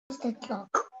the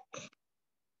clock.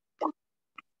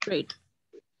 Great.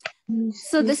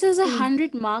 So this is a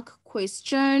 100-mark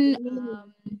question.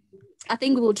 I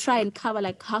think we'll try and cover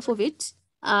like half of it.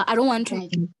 I don't want to.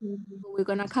 We're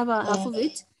gonna cover half of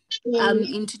it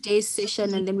in today's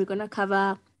session, and then we're gonna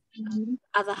cover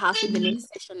other half in the next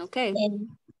session. Okay.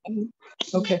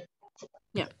 Okay.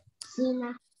 Yeah.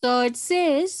 So it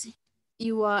says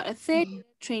you are a third-year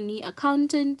trainee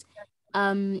accountant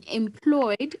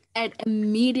employed at a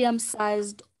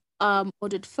medium-sized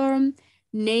audit firm,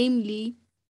 namely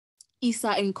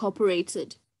ISA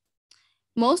Incorporated.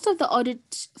 Most of the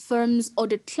audit firms'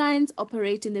 audit clients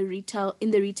operate in the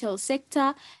retail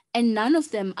sector, and none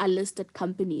of them are listed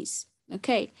companies.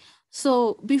 Okay,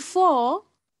 so before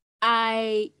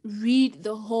I read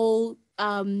the whole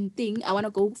thing, I want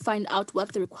to go find out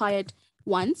what the required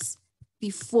ones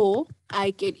before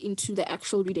I get into the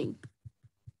actual reading.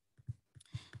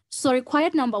 So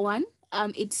required number 1,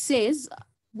 it says,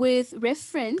 with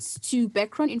reference to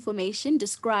background information,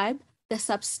 describe the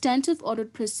substantive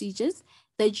audit procedures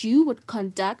that you would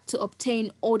conduct to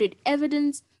obtain audit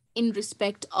evidence in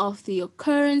respect of the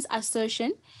occurrence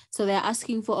assertion. So they're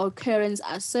asking for occurrence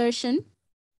assertion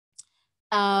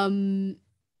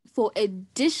for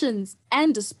additions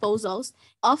and disposals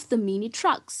of the mini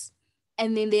trucks.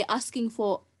 And then they're asking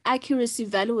for accuracy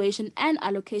valuation and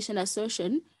allocation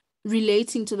assertion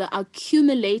relating to the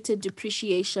accumulated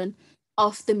depreciation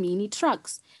of the mini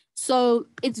trucks. So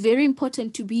it's very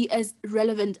important to be as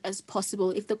relevant as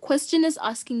possible. If the question is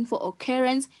asking for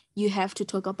occurrence, you have to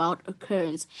talk about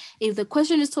occurrence. If the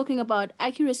question is talking about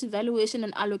accuracy, valuation,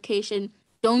 and allocation,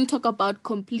 don't talk about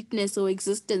completeness or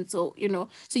existence, or,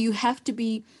 so you have to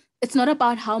be, it's not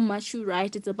about how much you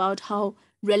write, it's about how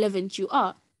relevant you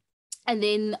are. And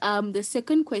then the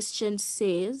second question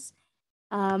says,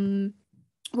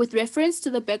 with reference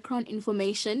to the background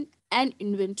information and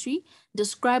inventory,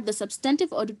 describe the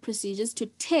substantive audit procedures to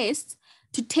test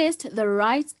the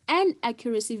rights and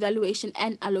accuracy valuation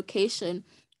and allocation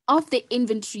of the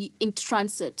inventory in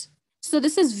transit. So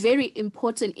this is very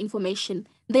important information.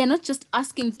 They're not just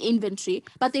asking inventory,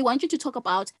 but they want you to talk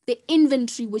about the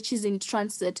inventory which is in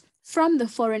transit from the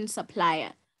foreign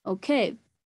supplier. Okay.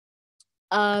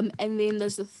 And then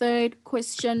there's the third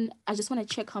question. I just want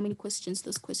to check how many questions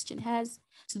this question has.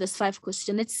 So there's 5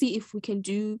 questions. Let's see if we can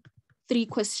do 3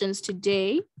 questions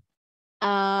today.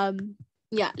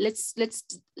 Yeah, let's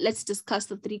discuss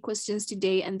the 3 questions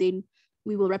today, and then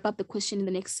we will wrap up the question in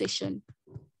the next session.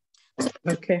 So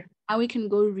okay. Now we can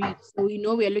go read. So we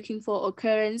know we are looking for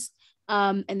occurrence,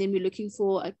 and then we're looking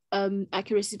for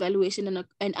accuracy, valuation,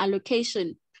 and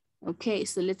allocation. Okay,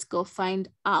 so let's go find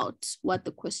out what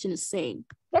the question is saying.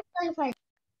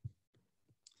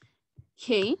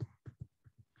 Okay.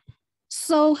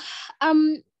 So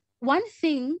one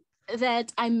thing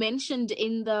that I mentioned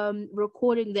in the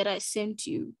recording that I sent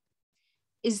you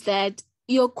is that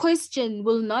your question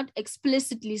will not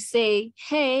explicitly say,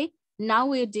 hey, now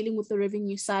we're dealing with the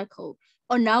revenue cycle,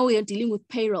 or now we are dealing with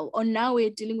payroll, or now we're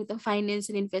dealing with the finance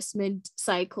and investment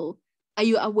cycle. Are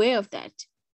you aware of that?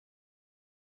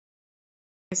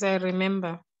 Yes, I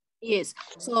remember. Yes.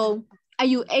 So are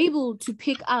you able to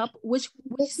pick up which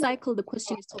cycle the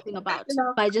question is talking about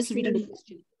by just reading the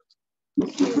question?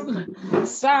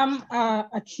 Some are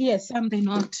clear, some they're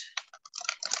not.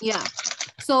 Yeah.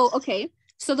 So, okay.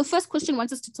 So the first question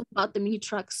wants us to talk about the mini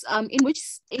trucks. In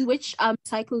which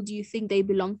cycle do you think they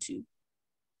belong to?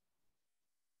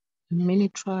 Mini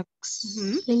trucks.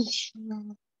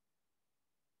 Mm-hmm.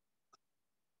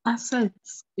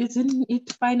 Assets. Isn't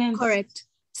it finance? Correct.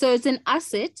 So it's an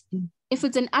asset. If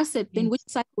it's an asset, then which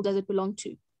cycle does it belong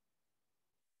to?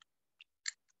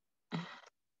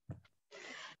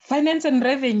 Finance and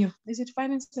revenue. Is it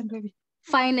finance and revenue?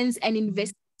 Finance and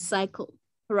investment cycle,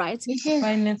 right?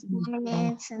 Finance.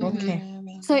 Okay.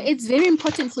 So it's very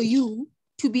important for you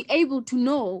to be able to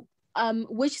know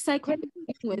which cycle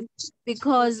you're dealing with,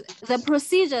 because the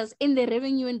procedures in the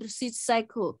revenue and receipts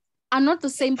cycle are not the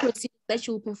same procedures that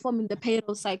you will perform in the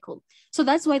payroll cycle. So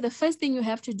that's why the first thing you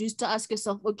have to do is to ask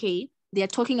yourself, okay, they are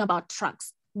talking about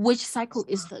trucks. Which cycle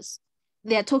is this?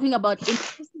 They are talking about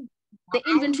the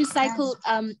inventory cycle.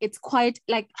 It's quite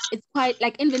like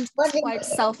inventory is quite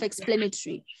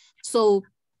self-explanatory. So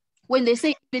when they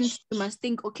say inventory, you must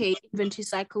think, okay, inventory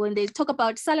cycle. When they talk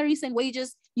about salaries and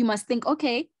wages, you must think,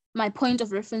 okay, my point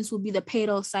of reference will be the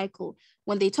payroll cycle.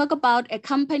 When they talk about a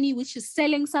company which is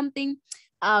selling something,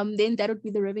 then that would be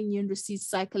the revenue and receipts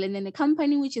cycle. And then a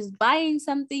company which is buying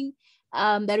something,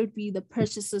 that would be the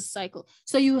purchases cycle.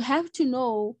 So you have to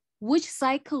know which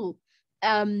cycle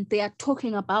they are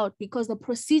talking about, because the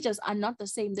procedures are not the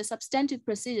same. The substantive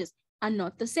procedures are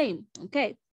not the same.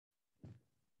 Okay.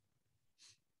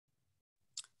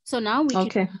 So now we can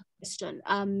Okay. question.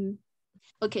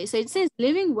 Okay, so it says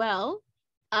Living Well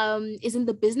is in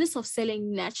the business of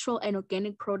selling natural and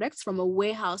organic products from a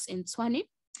warehouse in Tshwane.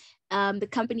 The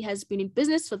company has been in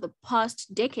business for the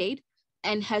past decade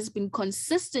and has been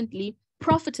consistently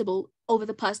profitable over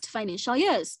the past financial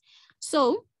years.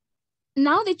 So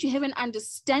now that you have an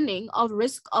understanding of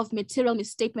risk of material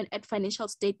misstatement at financial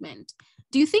statement,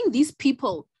 do you think these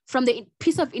people, from the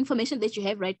piece of information that you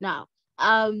have right now,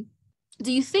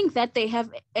 do you think that they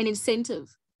have an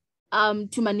incentive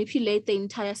to manipulate the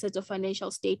entire set of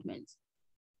financial statements?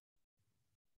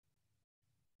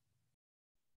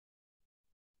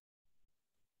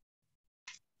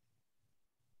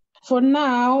 For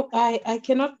now, I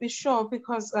cannot be sure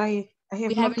because I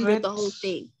have We not haven't read the whole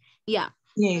thing. Yeah.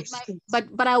 Yes. But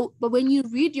when you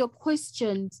read your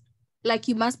questions, like,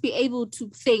 you must be able to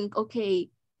think,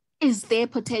 okay, is there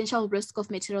potential risk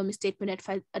of material misstatement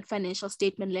at financial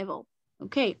statement level?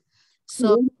 Okay.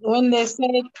 So when they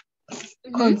say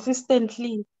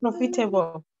consistently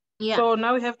profitable, yeah. so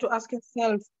now we have to ask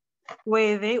ourselves,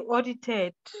 were they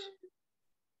audited?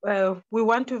 We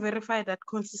want to verify that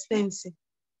consistency.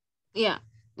 Yeah.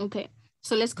 Okay.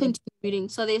 So let's continue reading.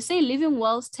 So they say Living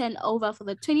Well's turnover for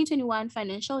the 2021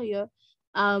 financial year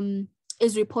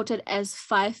is reported as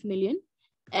 5 million,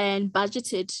 and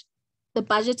the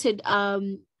budgeted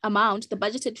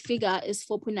figure is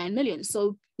 4.9 million.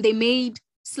 So they made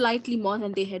slightly more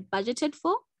than they had budgeted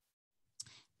for.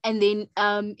 And then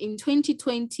in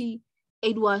 2020,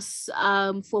 it was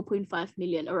 4.5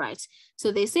 million. All right.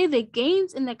 So they say the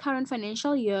gains in the current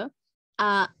financial year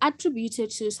are attributed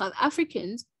to South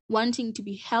Africans wanting to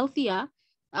be healthier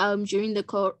during the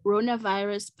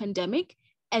coronavirus pandemic,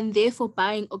 and therefore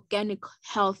buying organic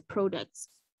health products.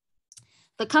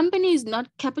 The company is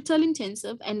not capital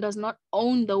intensive and does not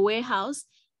own the warehouse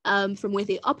from where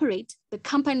they operate. The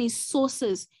company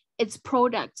sources its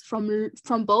products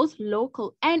from both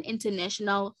local and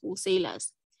international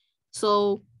wholesalers.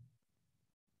 So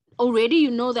already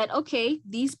you know that, okay,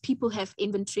 these people have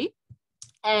inventory,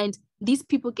 and these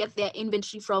people get their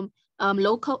inventory from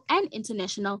local and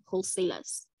international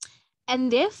wholesalers,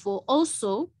 and therefore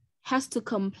also has to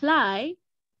comply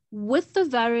with the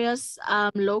various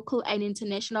local and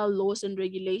international laws and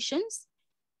regulations,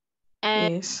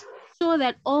 and ensure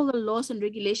that all the laws and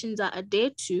regulations are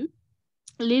adhered to.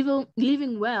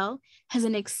 Living Well has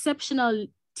an exceptional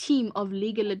team of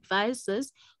legal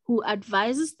advisors who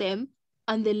advises them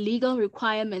on the legal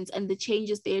requirements and the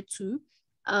changes thereto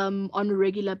on a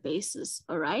regular basis.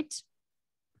 All right.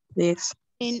 Yes.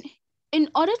 In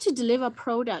order to deliver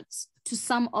products to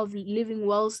some of Living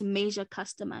Well's major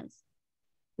customers,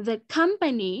 the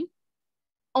company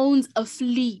owns a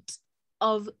fleet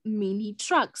of mini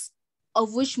trucks,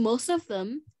 of which most of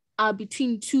them are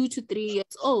between 2 to 3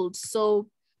 years old. So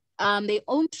they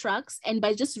own trucks, and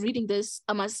by just reading this,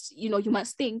 you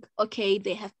must think, okay,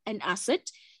 they have an asset.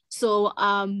 So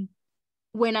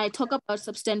when I talk about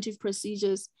substantive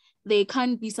procedures, they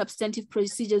can't be substantive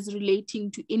procedures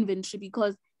relating to inventory,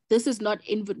 because this is not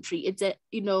inventory. It's a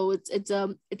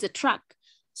it's a truck.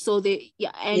 So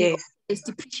it's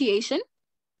depreciation.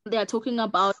 They are talking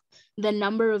about the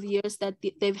number of years that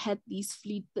they've had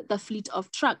the fleet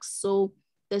of trucks. So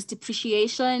there's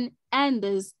depreciation and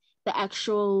there's the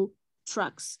actual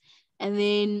trucks. And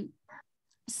then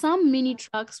some mini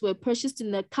trucks were purchased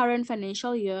in the current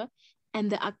financial year, and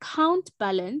the account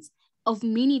balance of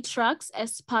mini trucks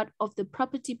as part of the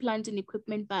property, plant, and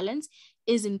equipment balance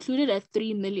is included at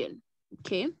 3 million.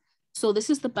 Okay, so this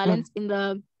is the balance in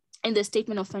the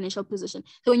statement of financial position.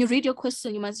 So when you read your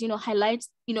question, you must highlight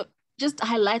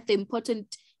the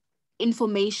important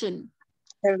information.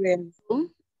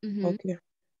 Okay.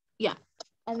 Yeah,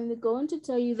 and then they go on to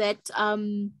tell you that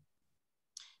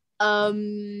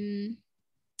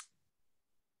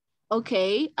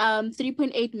okay,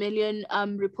 3.8 million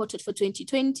reported for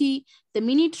 2020. The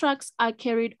mini trucks are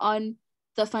carried on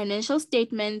the financial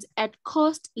statements at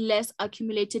cost less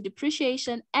accumulated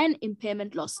depreciation and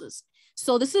impairment losses.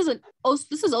 So this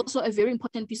is also a very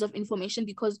important piece of information,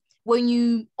 because when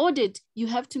you audit, you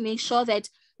have to make sure that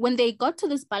when they got to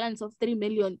this balance of 3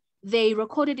 million, they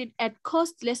recorded it at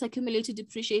cost less accumulated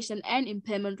depreciation and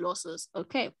impairment losses.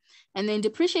 Okay, and then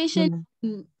depreciation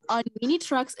on mini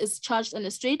trucks is charged on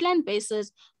a straight line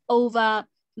basis over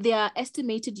their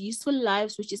estimated useful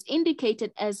lives, which is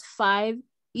indicated as 5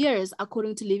 years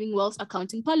according to Living Well's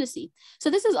accounting policy.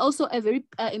 So this is also a very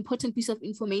important piece of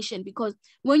information, because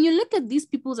when you look at these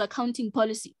people's accounting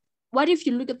policy, what if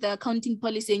you look at the accounting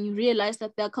policy and you realize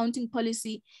that the accounting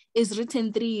policy is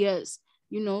written 3 years,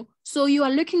 So you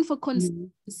are looking for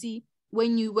consistency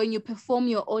when you perform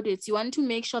your audits, you want to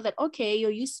make sure that, okay,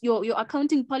 your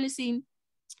accounting policy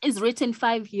is written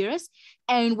 5 years,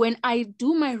 and when I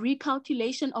do my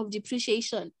recalculation of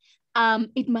depreciation,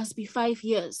 it must be 5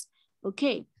 years.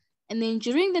 Okay. And then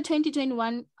during the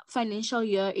 2021 financial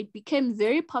year, it became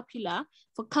very popular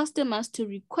for customers to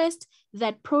request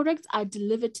that products are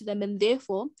delivered to them, and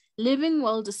therefore Living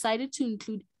Well decided to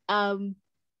include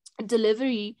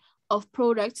delivery of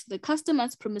products to the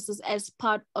customer's premises as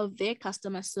part of their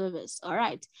customer service. All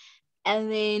right.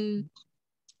 And then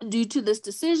due to this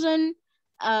decision,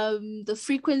 the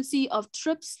frequency of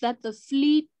trips that the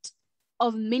fleet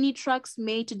of mini trucks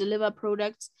made to deliver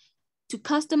products to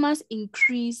customers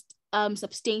increased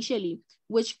substantially,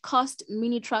 which caused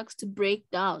mini trucks to break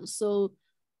down. So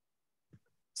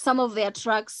some of their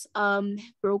trucks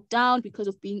broke down because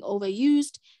of being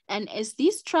overused. And as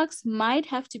these trucks might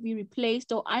have to be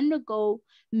replaced or undergo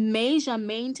major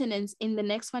maintenance in the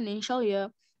next financial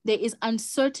year, there is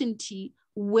uncertainty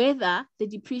whether the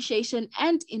depreciation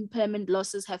and impairment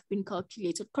losses have been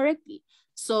calculated correctly.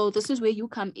 So this is where you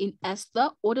come in as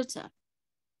the auditor.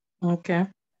 Okay.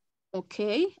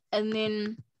 Okay. And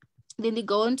then they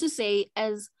go on to say,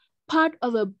 as part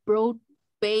of a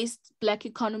broad-based Black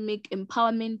economic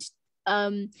empowerment,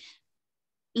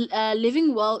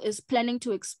 Living Well is planning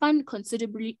to expand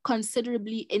considerably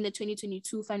in the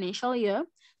 2022 financial year.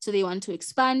 So they want to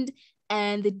expand,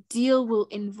 and the deal will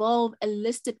involve a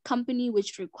listed company,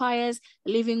 which requires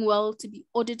Living Well to be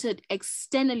audited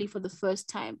externally for the first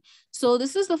time. So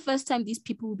this is the first time these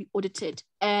people will be audited,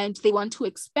 and they want to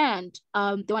expand.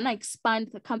 They want to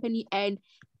expand the company, and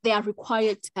they are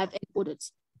required to have an audit.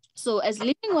 So as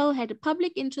Living Well had a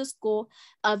public interest score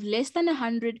of less than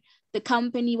 100, the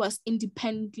company was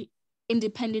independently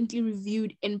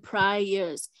reviewed in prior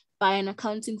years by an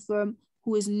accounting firm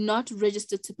who is not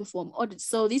registered to perform audits.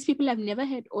 So these people have never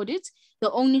had audits.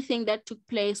 The only thing that took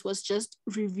place was just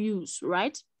reviews,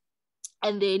 right?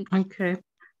 And then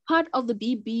part of the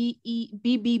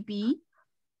BBBEE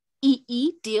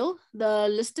deal, the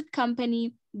listed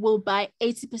company will buy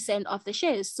 80% of the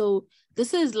shares. So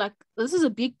this is a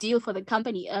big deal for the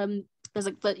company.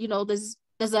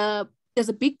 There's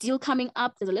a big deal coming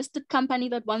up. There's a listed company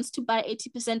that wants to buy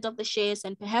 80% of the shares,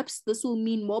 and perhaps this will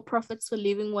mean more profits for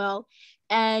Living Well.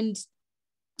 And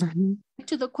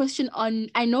to the question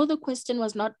I know the question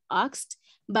was not asked,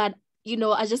 but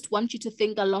I just want you to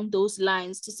think along those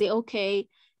lines to say, okay,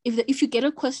 if you get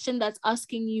a question that's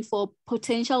asking you for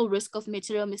potential risk of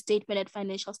material misstatement at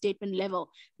financial statement level,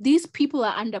 these people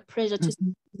are under pressure to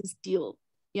secure this deal.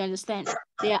 You understand?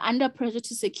 They are under pressure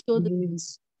to secure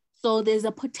this. So there's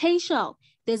a potential,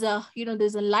 there's a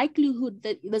likelihood,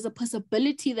 that there's a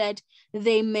possibility that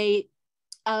they may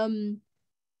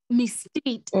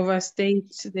misstate,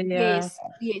 overstate their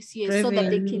yes, so that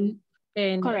they can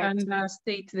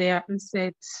understate their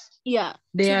assets. Yeah,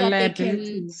 their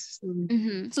liabilities.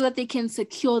 So that they can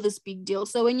secure this big deal.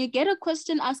 So when you get a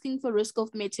question asking for risk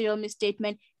of material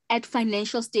misstatement at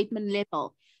financial statement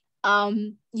level,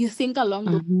 you think along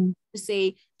the way to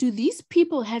say, do these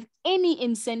people have any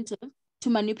incentive to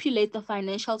manipulate the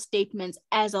financial statements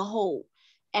as a whole?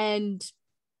 And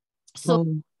so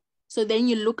then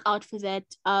you look out for that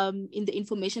in the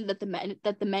information that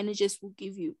the managers will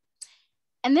give you.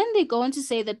 And then they go on to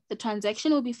say that the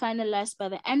transaction will be finalized by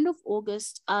the end of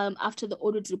August, after the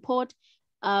audit report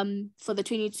for the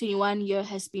 2021 year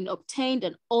has been obtained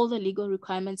and all the legal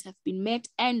requirements have been met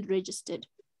and registered.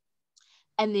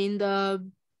 And then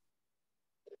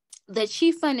the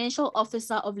chief financial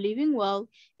officer of Living Well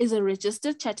is a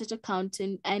registered chartered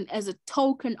accountant, and as a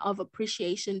token of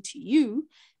appreciation to you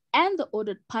and the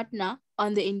audit partner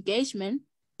on the engagement,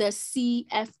 the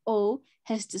CFO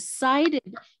has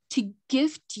decided to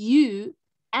gift you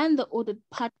and the audit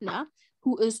partner,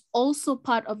 who is also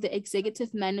part of the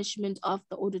executive management of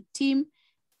the audit team,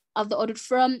 of the audit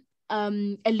firm, a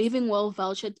Living Well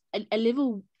voucher, a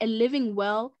Living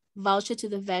Well voucher to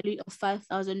the value of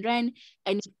 5,000 Rand,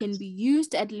 and it can be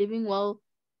used at Living Well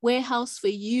warehouse for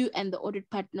you and the audit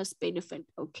partner's benefit.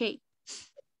 Okay.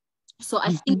 So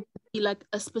I think like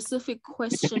a specific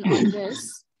question on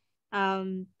this.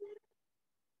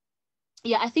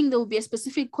 Yeah, I think there will be a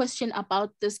specific question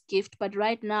about this gift, but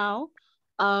right now,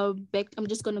 I'm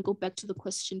just going to go back to the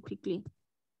question quickly.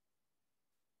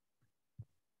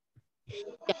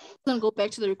 Yeah, I'm going to go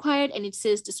back to the required, and it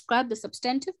says, describe the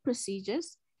substantive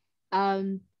procedures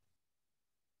that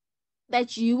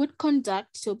you would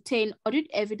conduct to obtain audit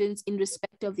evidence in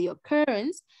respect of the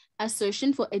occurrence,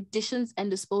 assertion for additions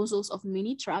and disposals of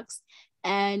mini trucks,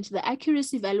 and the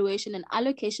accuracy, valuation, and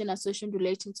allocation assertion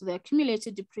relating to the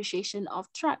accumulated depreciation of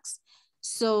trucks.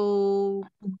 So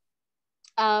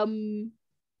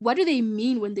what do they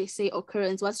mean when they say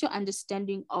occurrence? What's your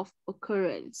understanding of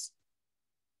occurrence?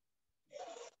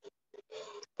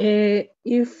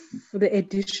 If the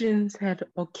additions had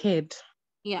occurred.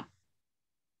 Yeah.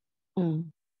 Mm.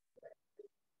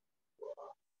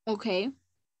 Okay.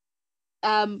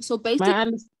 So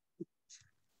basically,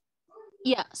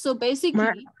 yeah.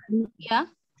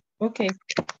 Okay.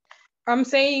 I'm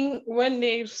saying when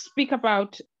they speak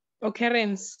about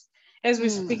occurrence, as we're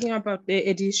speaking about the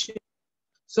addition,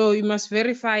 so you must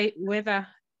verify whether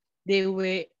there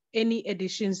were any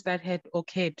additions that had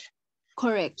occurred.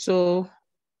 Correct. So,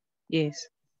 yes.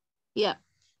 Yeah.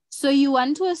 So you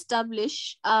want to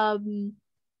establish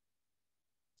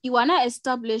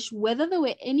whether there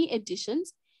were any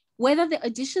additions, whether the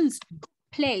additions took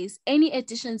place, any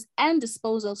additions and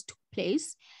disposals took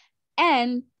place,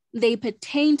 and they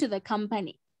pertain to the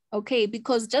company. Okay,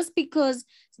 because just because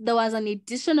there was an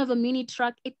addition of a mini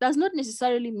truck, it does not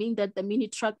necessarily mean that the mini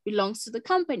truck belongs to the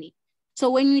company. So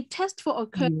when you test for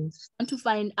occurrence, you want to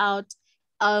find out,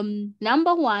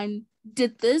 number one,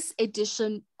 did this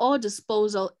addition or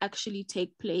disposal actually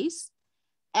take place?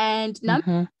 And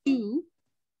number two,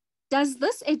 does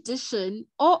this addition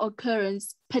or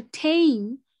occurrence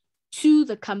pertain to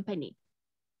the company?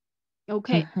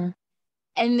 Okay.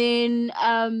 And then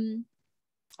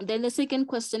the second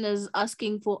question is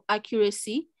asking for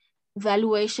accuracy,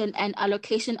 valuation, and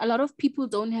allocation. A lot of people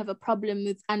don't have a problem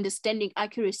with understanding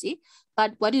accuracy,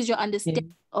 but what is your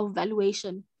understanding of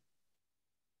valuation?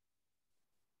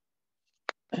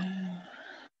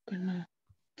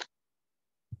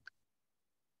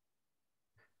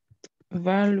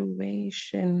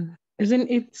 Valuation. Isn't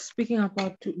it speaking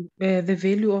about the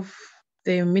value of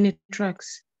the mini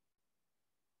trucks?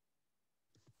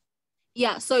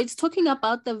 Yeah, so it's talking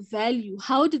about the value.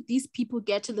 How did these people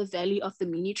get to the value of the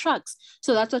mini trucks?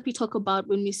 So that's what we talk about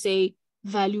when we say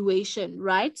valuation,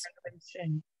 right?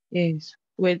 Valuation. Yes.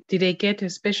 Well, did they get a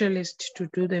specialist to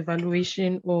do the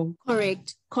evaluation or?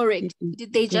 Correct.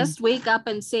 Did they just wake up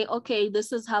and say, okay,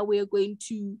 this is how we're going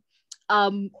to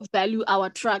value our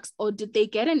trucks? Or did they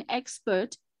get an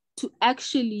expert to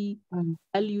actually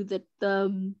value the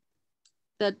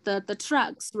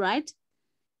trucks, right?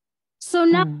 So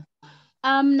now,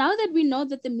 now that we know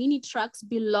that the mini trucks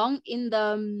belong in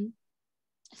the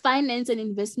finance and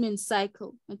investment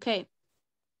cycle, okay,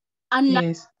 another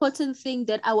important thing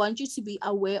that I want you to be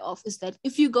aware of is that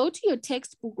if you go to your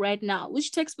textbook right now,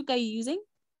 which textbook are you using?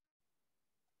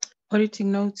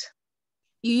 Auditing notes.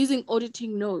 You're using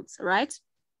auditing notes, right?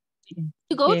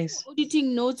 You go to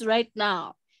auditing notes right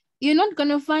now, you're not going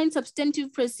to find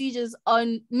substantive procedures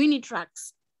on mini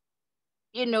trucks.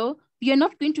 You know, you're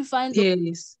not going to find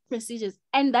those procedures.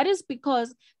 And that is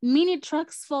because mini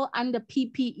trucks fall under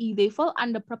PPE. They fall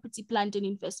under property, plant, and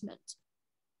investment.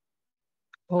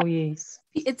 Oh, yes.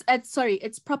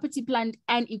 It's property, plant,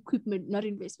 and equipment, not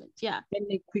investment. Yeah.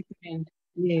 And equipment.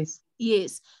 Yes.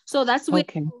 Yes. So that's where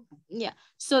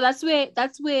So that's where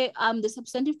the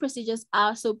substantive procedures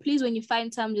are. So please, when you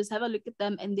find time, just have a look at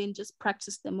them and then just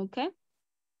practice them, okay?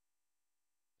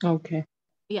 Okay.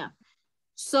 Yeah.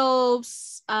 So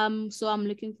I'm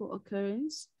looking for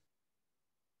occurrence.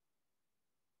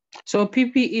 So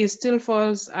PPE still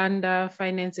falls under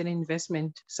finance and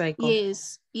investment cycle.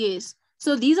 Yes.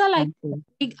 So these are like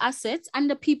big assets.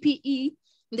 Under PPE,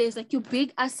 there's like your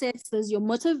big assets, there's your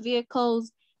motor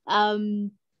vehicles,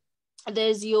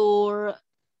 there's your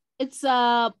it's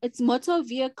motor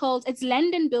vehicles, it's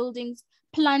land and buildings,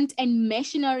 plant and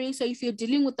machinery. So if you're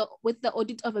dealing with the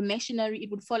audit of a machinery,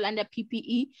 it would fall under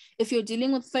PPE. If you're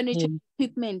dealing with furniture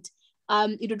equipment,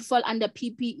 it would fall under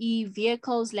PPE,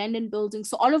 vehicles, land and buildings.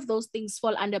 So all of those things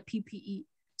fall under PPE.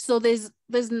 So there's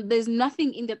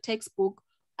nothing in the textbook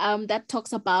that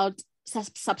talks about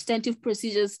substantive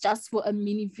procedures just for a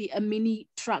mini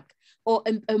truck or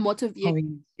a motor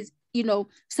vehicle. You know,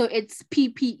 so it's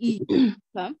PPE.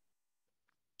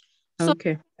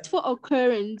 Okay. So for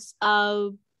occurrence,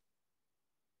 to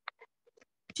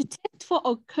test for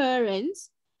occurrence,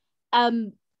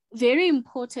 very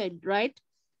important, right?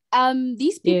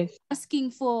 These people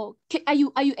asking for, are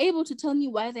you able to tell me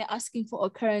why they're asking for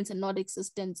occurrence and not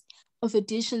existence of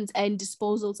additions and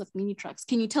disposals of mini trucks?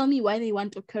 Can you tell me why they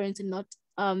want occurrence and not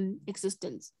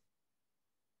existence?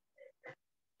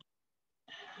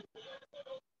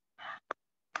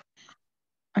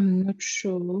 I'm not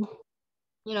sure.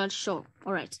 You're not sure.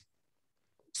 All right.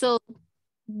 So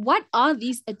what are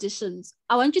these additions?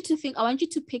 I want you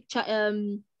to picture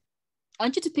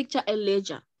a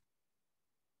ledger.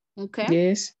 Okay.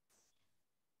 Yes.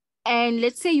 And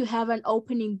let's say you have an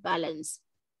opening balance,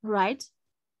 right?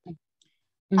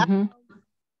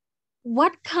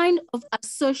 what kind of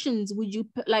assertions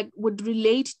would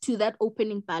relate to that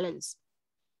opening balance?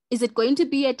 Is it going to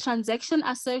be a transaction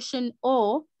assertion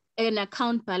or an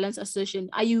account balance assertion?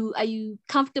 Are you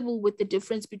comfortable with the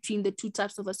difference between the two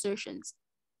types of assertions?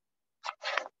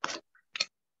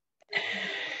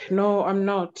 No, I'm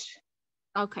not.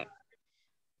 Okay.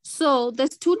 So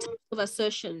there's two types of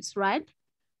assertions, right?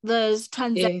 There's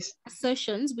transaction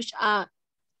assertions, which are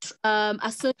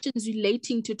assertions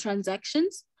relating to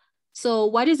transactions. So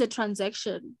what is a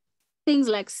transaction? Things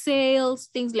like sales,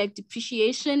 things like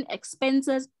depreciation,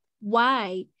 expenses.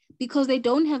 Why? Because they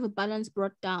don't have a balance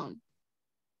brought down.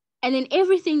 And then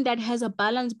everything that has a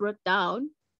balance brought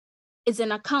down is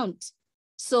an account.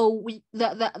 So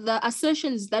the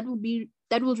assertions that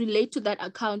will relate to that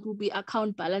account will be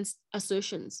account balance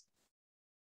assertions.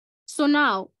 So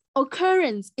now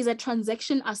occurrence is a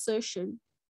transaction assertion,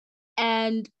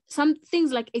 and some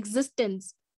things like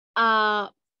existence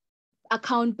are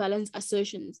account balance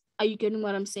assertions. Are you getting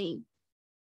what I'm saying?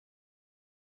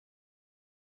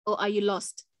 Or are you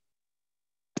lost?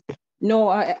 No,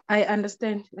 I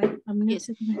understand. I'm not. Yes.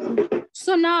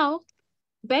 So now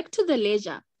back to the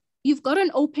ledger. You've got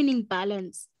an opening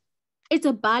balance. It's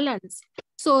a balance.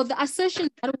 So the assertion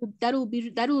that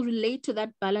will relate to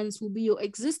that balance will be your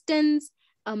existence,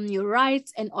 your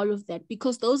rights, and all of that,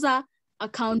 because those are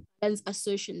account balance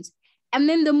assertions. And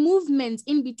then the movements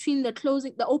in between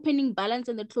the opening balance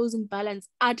and the closing balance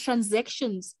are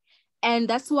transactions. And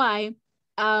that's why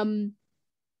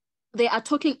they are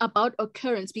talking about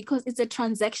occurrence, because it's a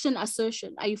transaction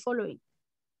assertion. Are you following?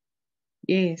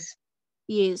 Yes.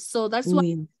 Yes. So that's why I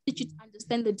need you to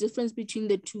understand the difference between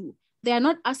the two. They are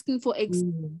not asking for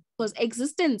because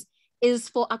existence is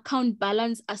for account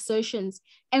balance assertions.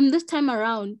 And this time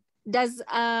around,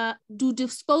 do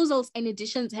disposals and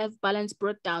additions have balance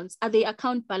breakdowns? Are they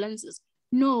account balances?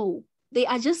 No, they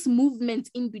are just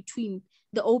movements in between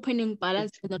the opening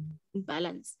balance and the closing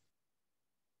balance.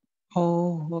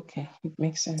 Oh, okay. It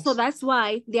makes sense. So that's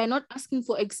why they are not asking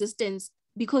for existence,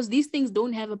 because these things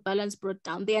don't have a balance brought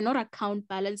down. They are not account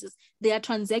balances. They are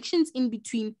transactions in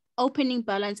between opening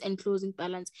balance and closing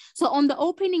balance. So on the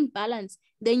opening balance,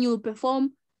 then you will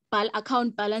perform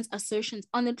account balance assertions.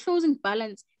 On the closing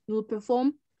balance, you will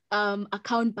perform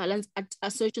account balance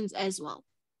assertions as well.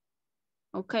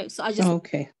 Okay, so I just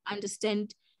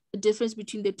understand the difference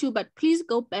between the two, but please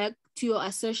go back to your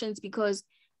assertions, because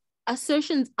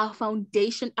assertions are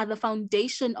the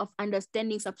foundation of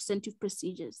understanding substantive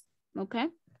procedures. Okay.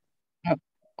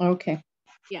 Okay.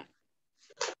 Yeah.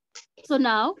 So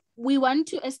now we want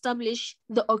to establish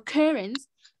the occurrence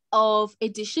of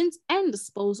additions and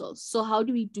disposals. So how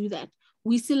do we do that?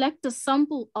 We select a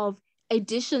sample of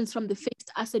additions from the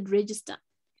fixed asset register.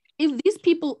 If these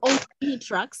people own mini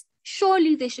trucks,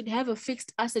 surely they should have a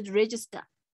fixed asset register.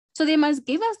 So they must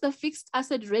give us the fixed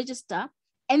asset register,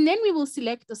 and then we will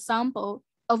select a sample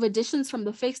of additions from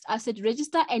the fixed asset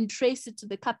register and trace it to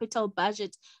the capital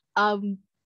budget,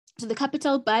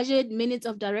 minutes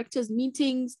of directors'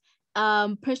 meetings,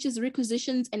 purchase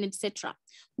requisitions, and etc.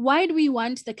 Why do we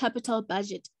want the capital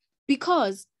budget?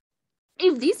 Because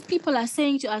if these people are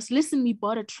saying to us, listen, we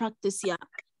bought a truck this year,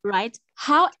 right?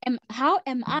 How am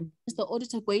I as the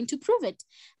auditor going to prove it?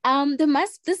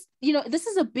 This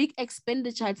is a big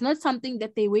expenditure. It's not something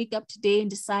that they wake up today and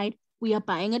decide we are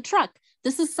buying a truck.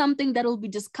 This is something that will be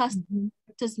discussed in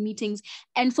directors' meetings.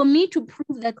 And for me to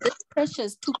prove that this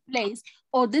purchase took place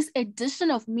or this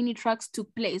addition of mini trucks took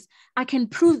place, I can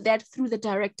prove that through the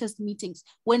directors' meetings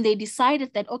when they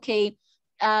decided that, okay,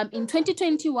 in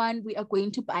 2021, we are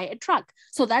going to buy a truck.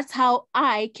 So that's how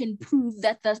I can prove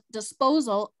that the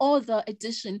disposal or the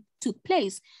addition took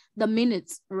place, the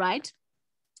minutes, right?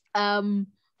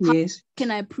 Yes.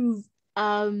 Can I prove,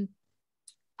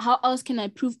 how else can I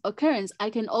prove occurrence? I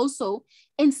can also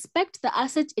inspect the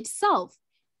asset itself.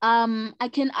 I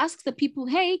can ask the people,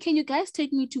 hey, can you guys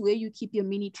take me to where you keep your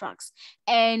mini trucks?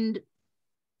 And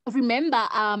remember,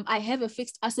 I have a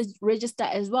fixed asset register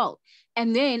as well.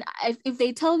 And then if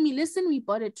they tell me, listen, we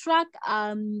bought a truck,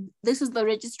 this is the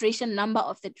registration number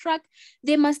of the truck,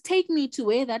 they must take me to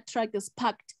where that truck is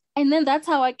parked. And then that's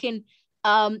how I can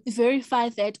verify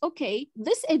that, okay,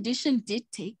 this addition did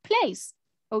take place.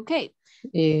 Okay.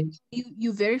 Yes.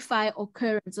 You verify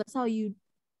occurrence. That's how you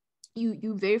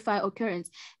verify occurrence.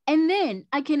 And then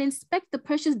I can inspect the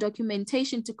purchase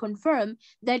documentation to confirm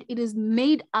that it is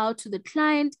made out to the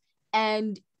client.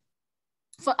 And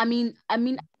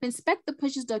inspect the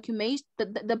purchase document,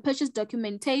 the purchase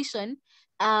documentation,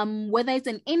 whether it's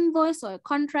an invoice or a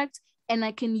contract, and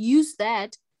I can use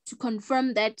that to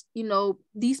confirm that,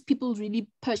 these people really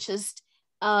purchased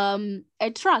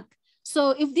a truck.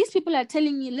 So if these people are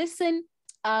telling you, listen,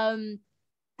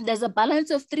 there's a balance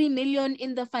of 3 million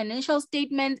in the financial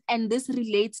statement, and this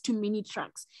relates to mini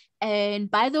trucks.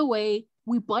 And by the way,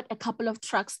 we bought a couple of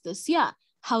trucks this year.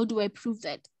 How do I prove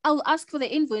that? I'll ask for the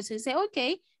invoice and say,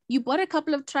 okay, you bought a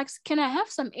couple of trucks. Can I have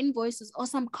some invoices or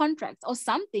some contracts or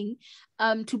something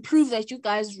to prove that you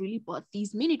guys really bought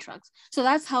these mini trucks? So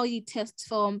that's how you test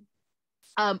for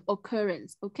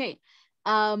occurrence. Okay.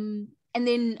 And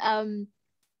then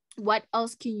what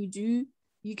else can you do?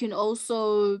 You can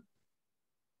also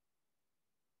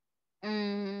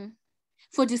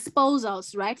for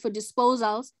disposals, right? For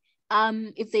disposals,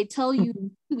 if they tell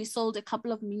you we sold a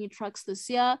couple of mini trucks this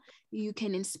year, you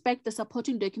can inspect the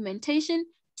supporting documentation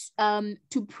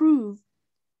to prove,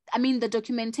 the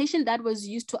documentation that was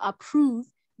used to approve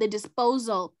the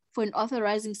disposal for an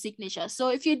authorizing signature. So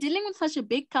if you're dealing with such a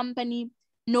big company,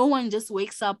 no one just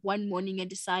wakes up one morning and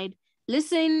decide,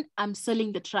 listen, I'm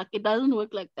selling the truck. It doesn't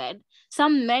work like that.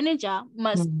 Some manager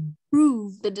must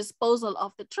prove the disposal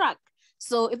of the truck.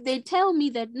 So if they tell me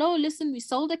that, no, listen, we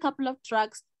sold a couple of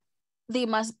trucks, they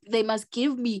must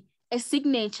give me a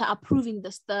signature approving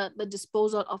the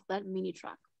disposal of that mini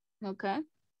truck. Okay.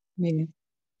 Yeah.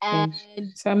 And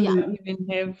some will even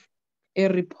have a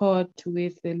report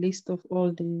with a list of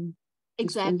all the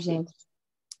disposals.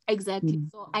 Exactly.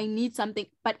 So I need something,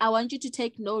 but I want you to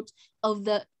take note of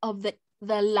the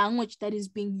language that is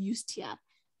being used here.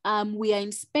 We are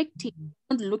inspecting,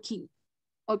 not looking.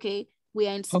 Okay. We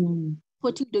are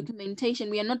putting documentation.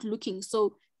 We are not looking.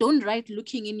 So don't write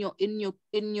looking in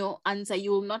your answer.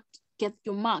 You will not get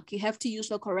your mark. You have to use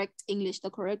the correct English, the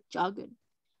correct jargon.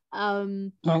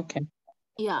 Okay.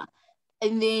 Yeah.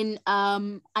 And then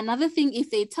another thing, if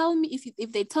they tell me,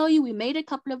 if they tell you we made a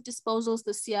couple of disposals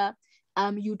this year,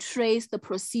 you trace the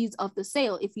proceeds of the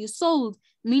sale. If you sold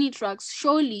mini trucks,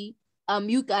 surely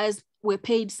you guys were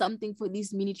paid something for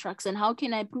these mini trucks. And how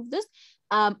can I prove this?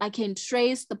 I can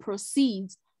trace the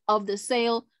proceeds of the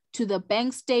sale to the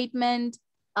bank statement.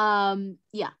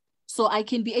 So I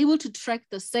can be able to track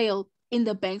the sale in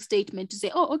the bank statement to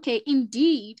say, oh, okay,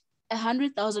 indeed,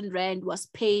 100,000 Rand was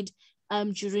paid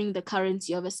during the current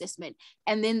year of assessment.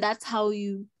 And then that's how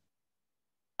you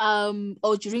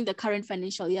or during the current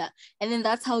financial year. And then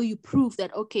that's how you prove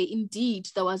that, okay, indeed,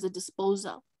 there was a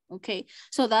disposal. Okay.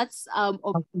 So that's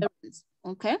occurrence.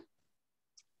 Okay.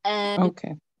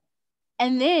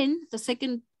 And then the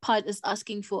second part is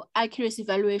asking for accuracy,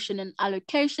 evaluation, and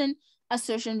allocation,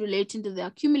 assertion relating to the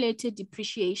accumulated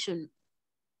depreciation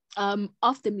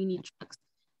of the mini trucks.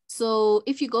 So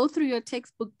if you go through your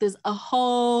textbook, there's a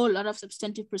whole lot of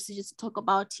substantive procedures to talk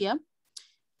about here.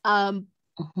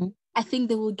 I think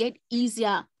they will get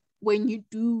easier when you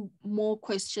do more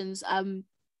questions.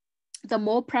 The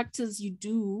more practice you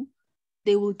do,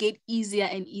 they will get easier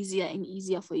and easier and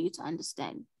easier for you to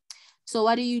understand. So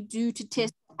what do you do to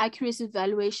test accuracy,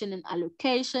 evaluation, and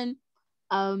allocation?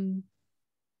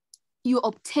 You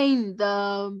obtain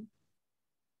the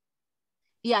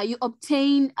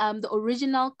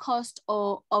original cost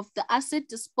of the asset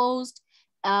disposed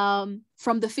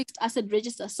from the fixed asset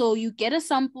register. So you get a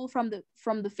sample from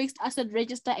the fixed asset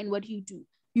register, and what you do,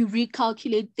 you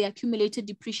recalculate the accumulated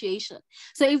depreciation.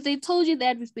 So if they told you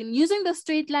that we've been using the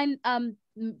straight line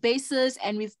basis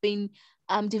and we've been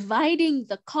dividing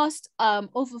the cost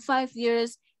over 5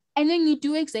 years, and then you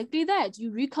do exactly that,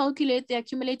 you recalculate the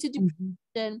accumulated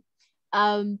depreciation.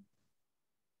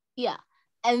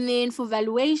 And then for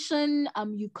valuation,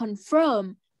 you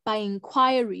confirm by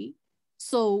inquiry.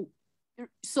 So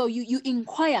you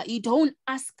inquire, you don't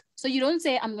ask. So you don't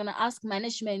say, I'm gonna ask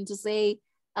management to say,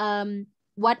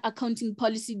 what accounting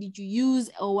policy did you use,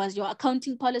 or was your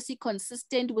accounting policy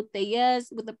consistent with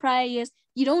the prior years?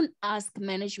 You don't ask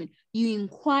management. You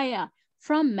inquire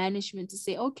from management to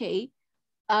say, okay,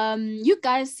 you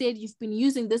guys said you've been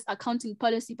using this accounting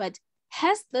policy, but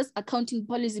has this accounting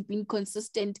policy been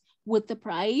consistent with the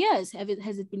prior years? Has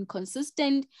it been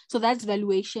consistent? So that's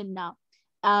valuation now.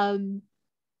 Are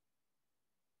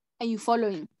you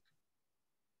following?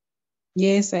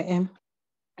 Yes, I am.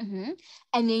 And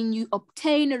then you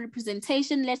obtain a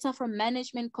representation letter from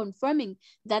management confirming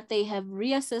that they have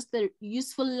reassessed the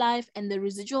useful life and the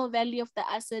residual value of the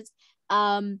assets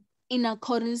in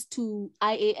accordance to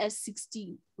IAS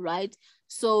 16, right?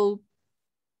 So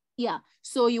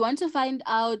so you want to find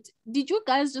out, did you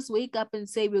guys just wake up and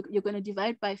say you're going to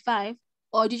divide by 5?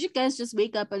 Or did you guys just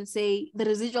wake up and say the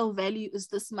residual value is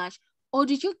this much? Or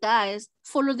did you guys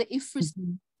follow the IFRS?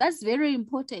 That's very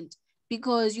important,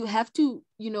 because you have to,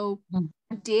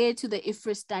 adhere to the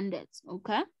IFRS standards,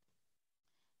 okay?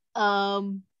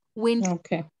 When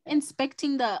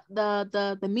inspecting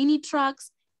the mini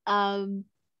trucks,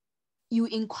 you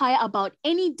inquire about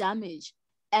any damage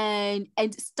and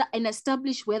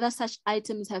establish whether such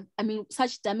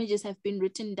damages have been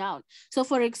written down. So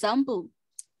for example,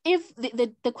 if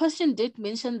the question did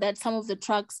mention that some of the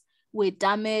trucks were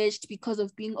damaged because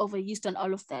of being overused and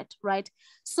all of that, right?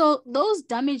 So those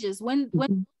damages, when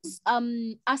those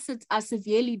assets are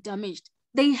severely damaged,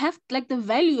 they have, like, the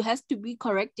value has to be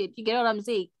corrected. You get what I'm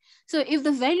saying? So if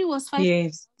the value was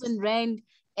 5,000 rand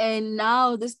and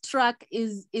now this truck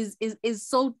is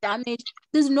so damaged,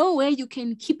 there's no way you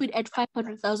can keep it at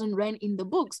 500,000 rand in the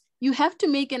books. You have to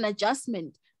make an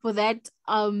adjustment for that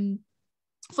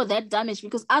damage,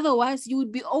 because otherwise you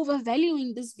would be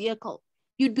overvaluing this vehicle.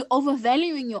 You'd be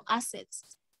overvaluing your assets,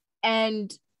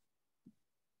 and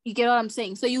you get what I'm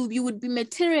saying? So you would be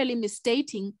materially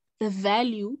misstating the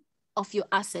value of your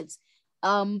assets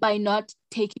by not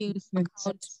taking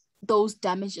account those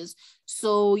damages.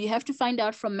 So you have to find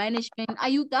out from management, are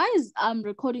you guys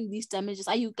recording these damages?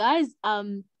 Are you guys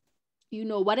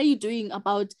what are you doing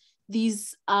about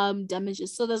these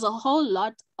damages? So there's a whole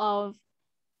lot of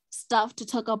stuff to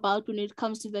talk about when it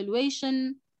comes to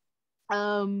valuation.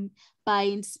 By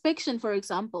inspection, for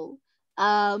example,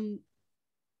 by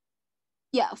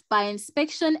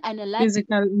inspection and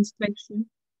physical inspection.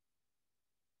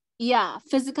 Yeah,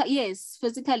 physical, yes,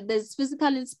 physical. There's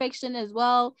physical inspection as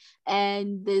well,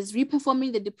 and there's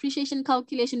reperforming the depreciation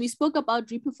calculation. We spoke about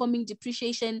reperforming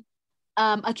depreciation,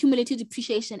 accumulated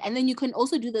depreciation, and then you can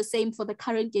also do the same for the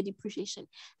current year depreciation,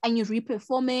 and you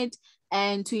reperform it,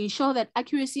 and to ensure that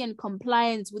accuracy and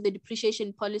compliance with the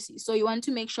depreciation policy. So you want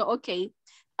to make sure, okay,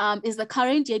 is the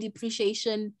current year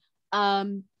depreciation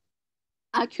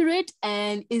accurate,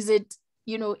 and is it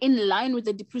in line with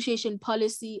the depreciation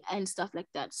policy and stuff like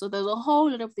that. So there's a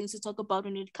whole lot of things to talk about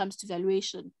when it comes to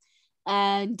valuation,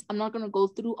 and I'm not going to go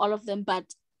through all of them, but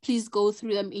please go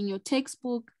through them in your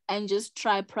textbook and just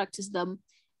try practice them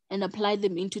and apply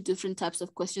them into different types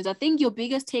of questions. I think your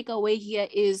biggest takeaway here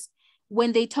is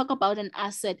when they talk about an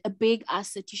asset, a big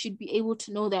asset, you should be able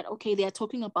to know that, okay, they are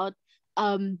talking about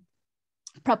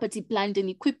property, plant, and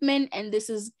equipment, and this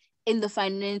is in the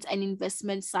finance and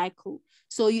investment cycle.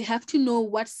 So you have to know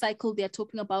what cycle they're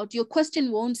talking about. Your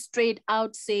question won't straight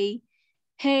out say,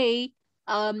 hey,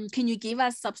 can you give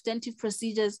us substantive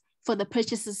procedures for the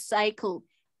purchases cycle?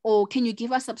 Or can you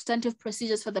give us substantive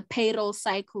procedures for the payroll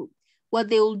cycle? What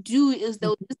they will do is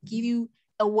they'll just give you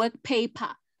a work paper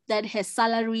that has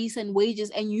salaries and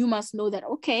wages, and you must know that,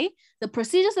 okay, the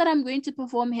procedures that I'm going to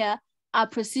perform here are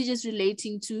procedures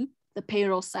relating to the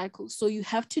payroll cycle. So you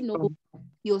have to know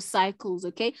your cycles,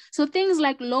 okay? So things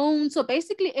like loans, so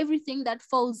basically everything that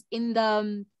falls in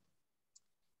the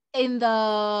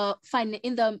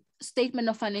statement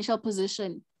of financial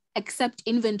position, except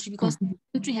inventory, because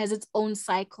inventory has its own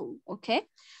cycle, okay?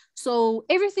 So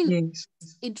everything,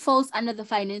 it falls under the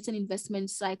finance and investment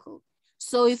cycle.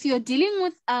 So if you're dealing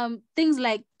with things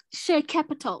like share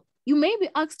capital, you may be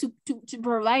asked to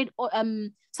provide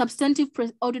substantive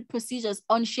audit procedures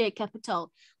on share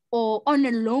capital or on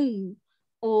a loan,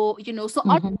 or so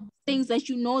all things that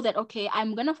that, okay,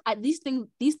 I'm gonna these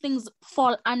things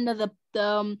fall under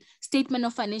the statement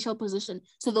of financial position.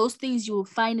 So those things you will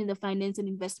find in the finance and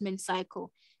investment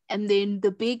cycle, and then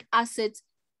the big assets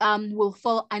will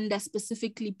fall under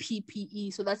specifically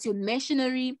PPE. So that's your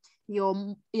machinery,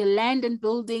 your land and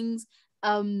buildings,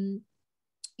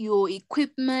 your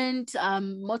equipment,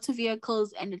 motor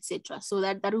vehicles, and etc. So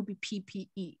that will be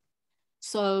PPE.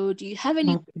 So do you have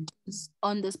any questions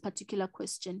on this particular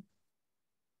question?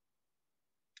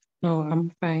 No,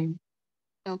 I'm fine.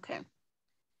 Okay.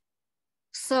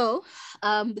 So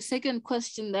the second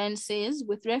question then says,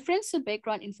 with reference to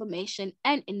background information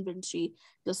and inventory,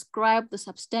 describe the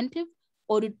substantive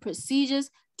audit procedures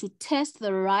to test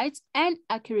the rights and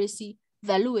accuracy,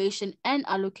 valuation, and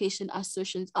allocation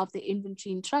assertions of the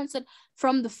inventory in transit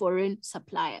from the foreign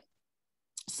supplier.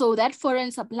 So that foreign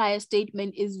supplier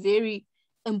statement is very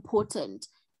important.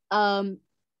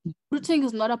 Auditing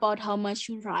is not about how much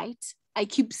you write. I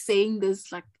keep saying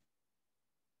this, like,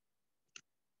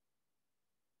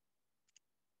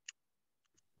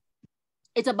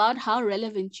 it's about how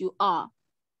relevant you are,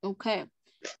 okay?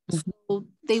 So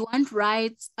they want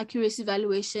rights, accuracy,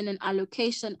 valuation, and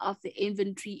allocation of the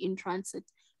inventory in transit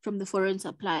from the foreign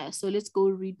supplier. So let's go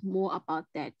read more about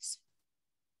that.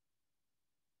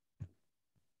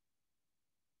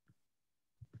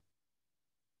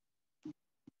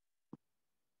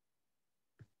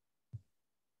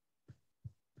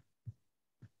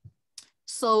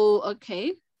 So,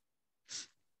 okay.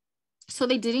 So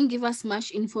they didn't give us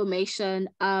much information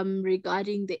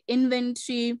regarding the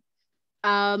inventory.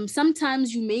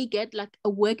 Sometimes you may get like a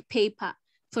work paper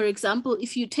For example,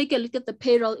 if you take a look at the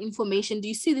payroll information, do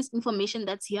you see this information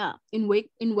that's here in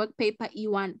work paper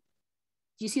E1? Do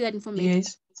you see that information?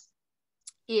 Yes.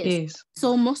 Yes. Yes.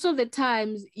 So most of the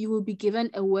times you will be given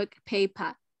a work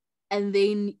paper and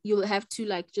then you'll have to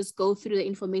like just go through the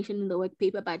information in the work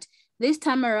paper. But this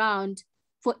time around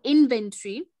for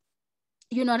inventory,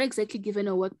 you're not exactly given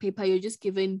a work paper. You're just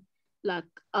given like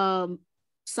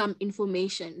some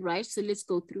information, right? So let's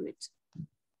go through it.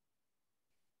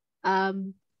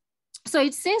 So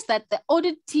it says that the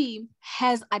audit team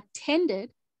has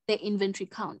attended the inventory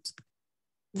count.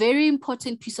 Very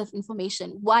important piece of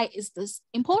information. Why is this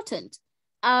important?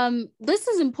 This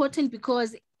is important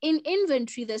because in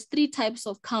inventory, there's 3 types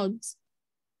of counts.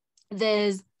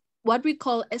 There's what we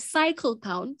call a cycle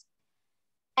count,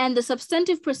 and the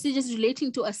substantive procedures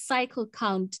relating to a cycle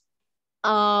count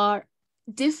are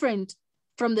different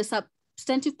from the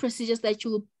substantive procedures that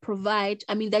you will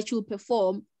that you will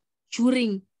perform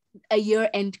during a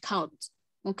year-end count,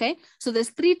 okay? So there's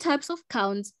 3 types of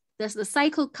counts. There's the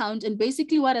cycle count, and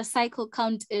basically what a cycle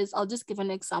count is, I'll just give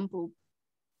an example.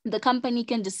 The company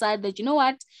can decide that, you know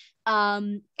what,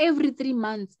 every 3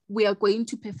 months, we are going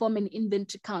to perform an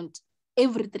inventory count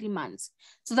every 3 months.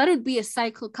 So that would be a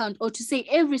cycle count, or to say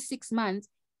every 6 months,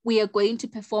 we are going to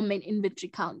perform an inventory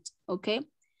count, okay?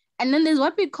 And then there's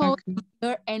what we call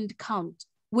year-end count,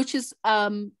 which is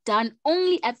done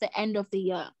only at the end of the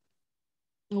year,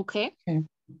 okay?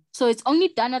 So it's only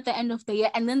done at the end of the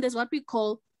year. And then there's what we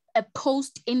call a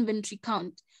post-inventory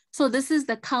count. So this is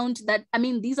the count that,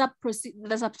 these are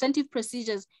the substantive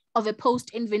procedures of a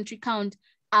post-inventory count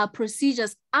are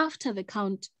procedures after the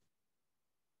count.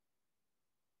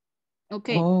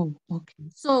 Okay. Oh, okay.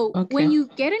 So when you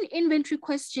get an inventory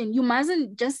question, you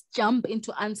mustn't just jump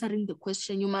into answering the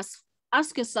question. You must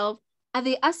ask yourself, are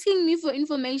they asking me for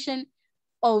information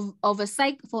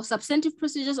for substantive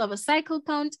procedures of a cycle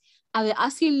count? Are they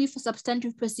asking me for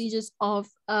substantive procedures of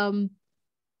a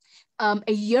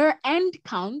year-end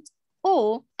count,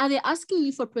 or are they asking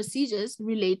me for procedures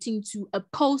relating to a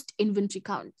post-inventory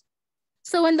count?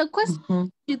 So when the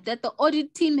question is that the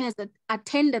audit team has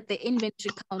attended the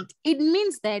inventory count, it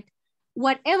means that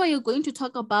whatever you're going to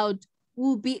talk about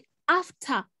will be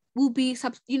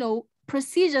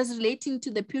procedures relating to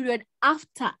the period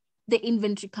after the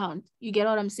inventory count. You get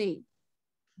what I'm saying?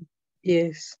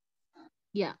 Yes.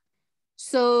 Yeah.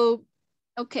 So,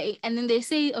 okay. And then they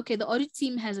say, okay, the audit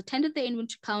team has attended the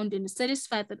inventory count and is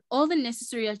satisfied that all the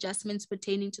necessary adjustments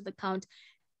pertaining to the count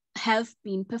have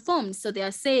been performed. So they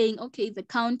are saying, okay, the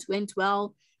count went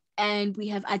well and we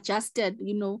have adjusted,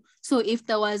 so if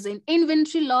there was an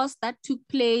inventory loss that took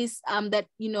place, that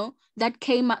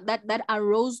came up, that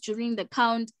arose during the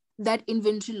count, that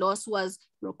inventory loss was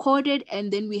recorded,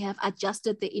 and then we have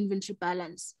adjusted the inventory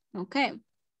balance. Okay.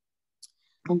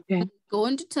 I'm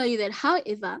going to tell you that,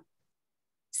 however,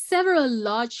 several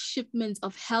large shipments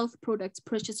of health products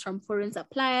purchased from foreign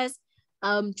suppliers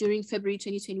during February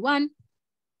 2021.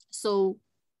 So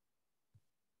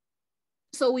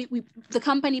the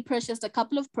company purchased a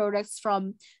couple of products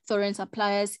from foreign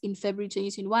suppliers in February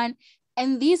 2021,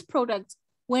 and these products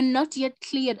were not yet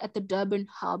cleared at the Durban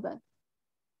harbor.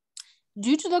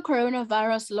 Due to the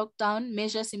coronavirus lockdown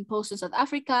measures imposed in South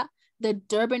Africa, the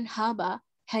Durban harbor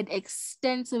had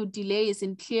extensive delays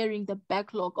in clearing the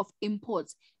backlog of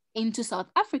imports into South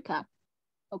Africa.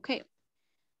 Okay.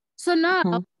 So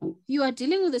now you are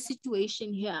dealing with a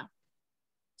situation here.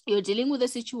 You're dealing with a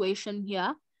situation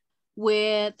here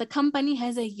where the company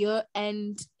has a year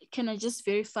end. Can I just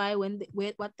verify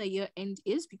what the year end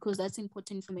is? Because that's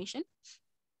important information.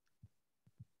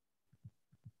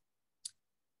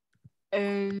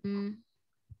 I'm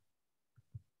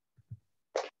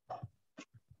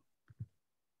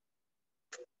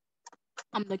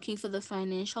looking for the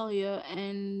financial year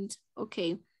end.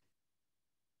 Okay.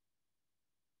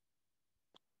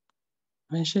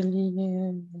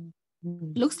 Financially,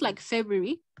 looks like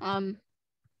February.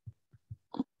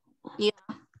 Yeah,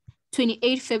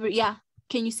 28 February. Yeah,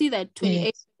 can you see that?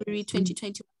 28 February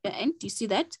 2021 year end. Do you see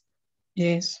that?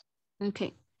 Yes.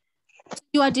 Okay.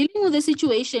 You are dealing with a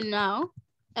situation now,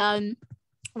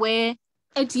 where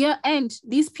at year end,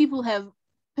 these people have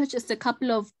purchased a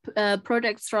couple of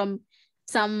products from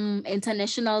some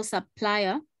international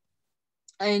supplier,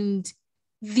 and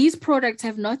these products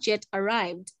have not yet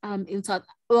arrived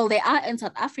they are in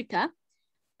South Africa,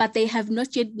 but they have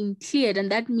not yet been cleared, and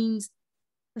that means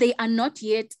they are not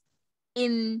yet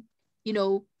in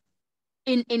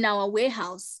our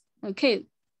warehouse. Okay.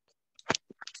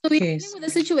 So we're dealing with a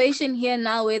situation here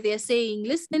now where they're saying,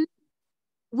 listen,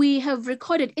 we have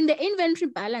recorded in the inventory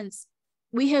balance,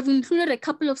 we have included a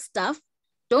couple of stuff.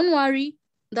 Don't worry,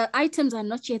 the items are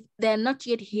not yet, they're not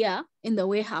yet here in the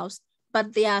warehouse,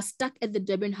 but they are stuck at the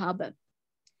Durban Harbor.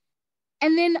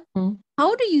 And then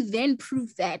how do you then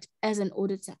prove that as an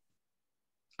auditor?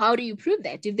 How do you prove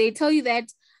that? If they tell you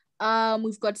that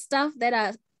we've got stuff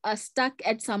that are stuck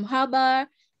at some harbor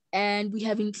and we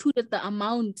have included the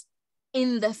amount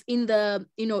in the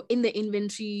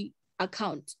inventory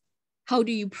account, how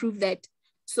do you prove that?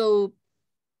 So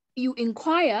you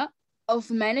inquire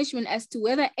of management as to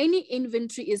whether any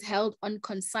inventory is held on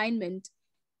consignment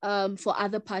for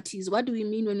other parties. What do we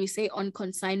mean when we say on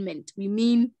consignment? We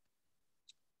mean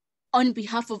on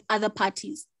behalf of other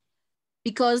parties.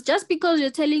 Because just because you're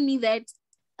telling me that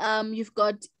you've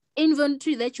got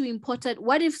inventory that you imported,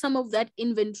 what if some of that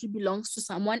inventory belongs to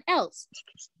someone else?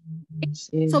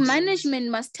 Yes. So management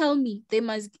must tell me, they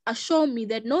must assure me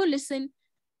that, no, listen,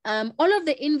 all of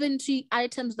the inventory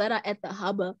items that are at the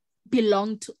harbor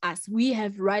belong to us. We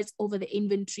have rights over the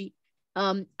inventory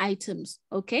items,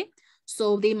 okay?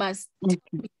 So they must,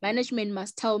 management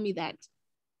must tell me that.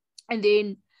 And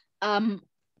then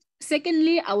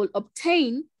secondly, I will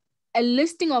obtain a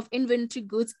listing of inventory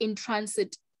goods in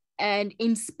transit and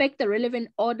inspect the relevant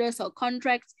orders or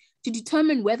contracts to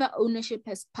determine whether ownership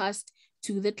has passed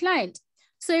to the client.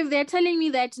 So if they're telling me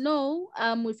that, no,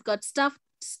 we've got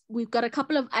a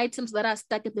couple of items that are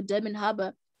stuck at the Durban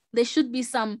Harbor, there should be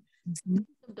some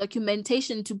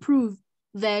documentation to prove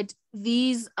that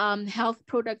these health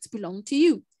products belong to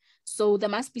you. So there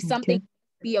must be something,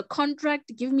 be a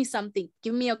contract. Give me something.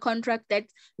 Give me a contract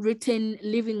that's written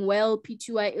Living Well,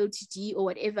 Pty Ltd or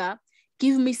whatever.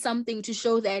 Give me something to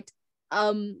show that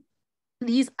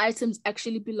these items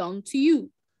actually belong to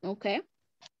you. Okay.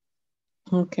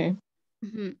 Okay.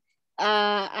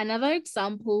 Another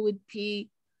example would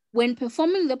be when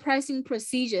performing the pricing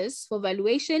procedures for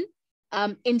valuation,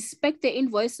 inspect the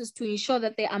invoices to ensure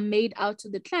that they are made out to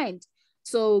the client.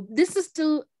 So this is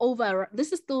still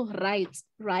rights,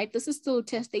 right? This is still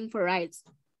testing for rights.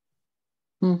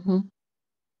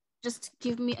 Just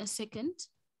give me a second.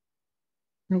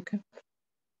 Okay.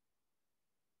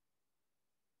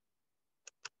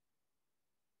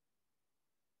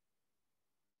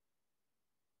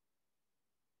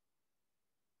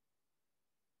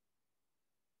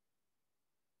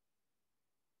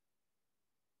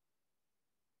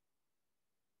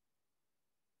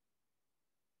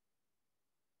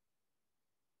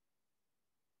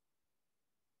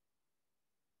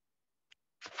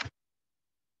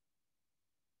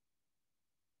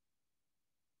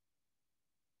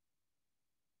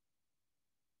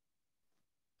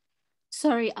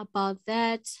 Sorry about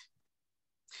that.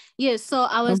 Yes, so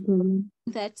I was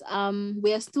that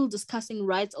we are still discussing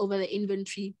rights over the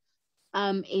inventory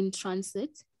in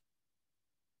transit.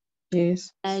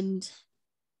 Yes. And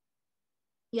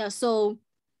yeah, so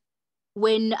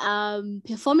when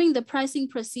performing the pricing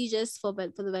procedures for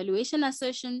the valuation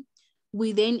assertion,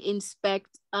 we then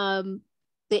inspect the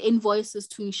invoices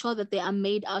to ensure that they are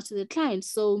made out to the client.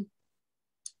 So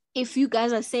if you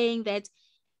guys are saying that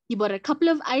you bought a couple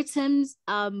of items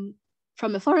from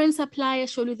a foreign supplier,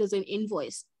 surely there's an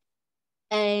invoice.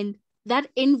 And that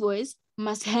invoice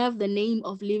must have the name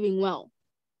of Living Well.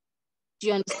 Do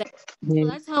you understand? Yes. So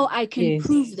that's how I can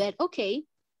prove that, okay,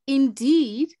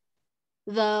 indeed,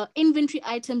 the inventory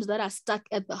items that are stuck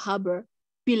at the harbor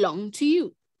belong to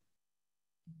you.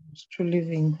 It's to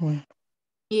Living Well.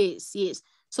 Yes, yes.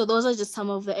 So those are just some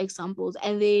of the examples.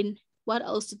 And then what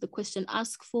else did the question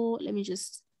ask for? Let me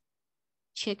just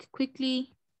check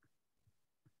quickly.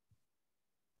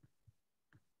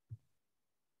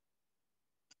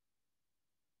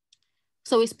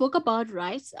 So we spoke about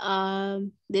rights.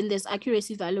 Then there's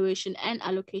accuracy evaluation and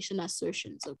allocation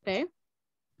assertions. Okay.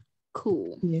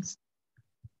 Cool. Yes.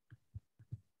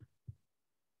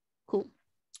 Cool.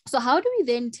 So how do we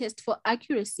then test for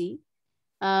accuracy,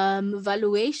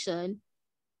 valuation,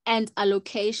 and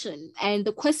allocation? And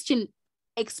the question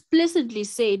explicitly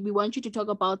said, we want you to talk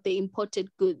about the imported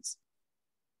goods.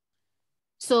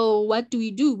 So what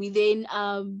do? We then,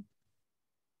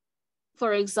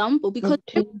 for example, because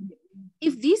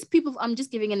if these people, I'm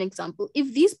just giving an example,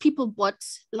 if these people bought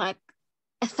like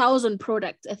 1,000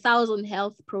 products, 1,000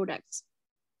 health products,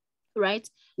 right?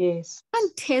 Yes. We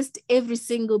can't test every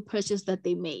single purchase that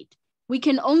they made. We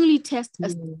can only test a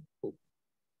sample.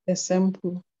 A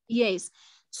sample. Yes.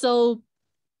 So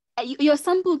your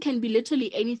sample can be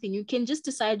literally anything. You can just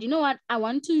decide, you know what, I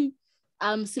want to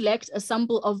select a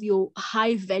sample of your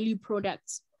high value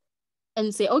products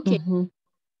and say, okay,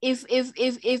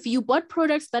 if you bought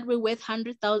products that were worth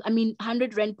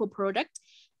 100 Rand per product,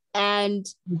 and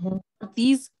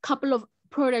these couple of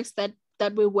products that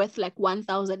that were worth like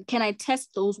 1,000. Can I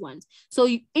test those ones? So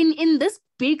in this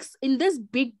big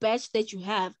batch that you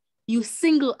have, you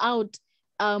single out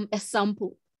a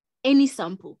sample, any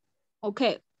sample.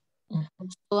 Okay.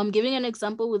 So I'm giving an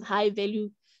example with high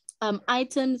value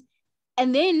items,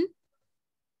 and then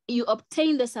you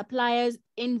obtain the supplier's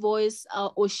invoice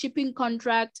or shipping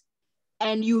contract,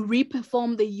 and you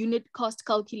reperform the unit cost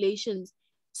calculations.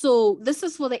 So this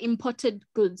is for the imported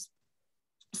goods.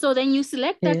 So then you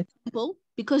select that sample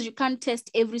because you can't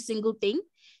test every single thing.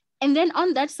 And then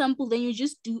on that sample, then you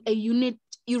just do a unit,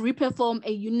 you reperform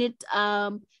a unit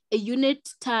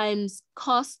times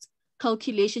cost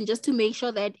calculation just to make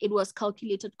sure that it was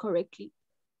calculated correctly.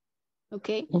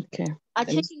 Okay. Okay. Are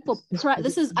checking for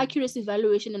this is accuracy,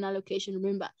 evaluation, and allocation,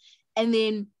 remember. And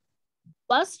then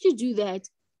whilst you do that,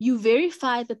 you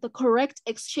verify that the correct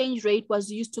exchange rate was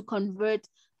used to convert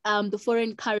the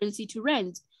foreign currency to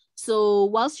rand. So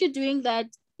whilst you're doing that,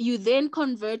 you then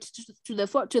convert to the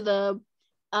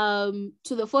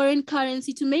foreign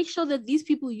currency to make sure that these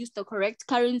people use the correct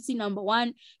currency, number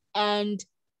one. And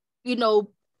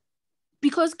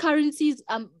because currencies,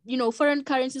 foreign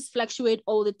currencies fluctuate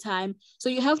all the time. So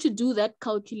you have to do that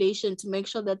calculation to make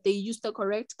sure that they use the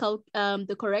correct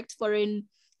foreign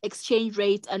exchange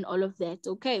rate and all of that.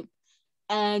 Okay.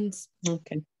 And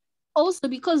also,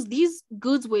 because these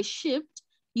goods were shipped,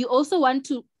 you also want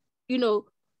to,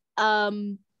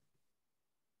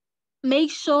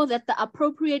 make sure that the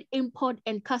appropriate import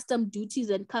and custom duties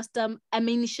and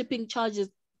shipping charges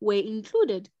were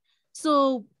included.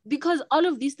 So because all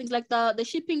of these things, like the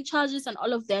shipping charges and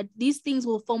all of that, these things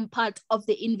will form part of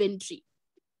the inventory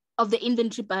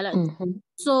balance.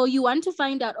 So you want to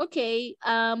find out, okay,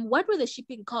 what were the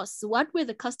shipping costs? What were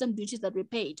the custom duties that were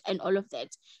paid and all of that?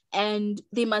 And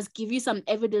they must give you some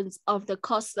evidence of the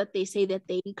costs that they say that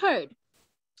they incurred.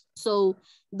 So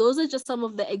those are just some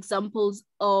of the examples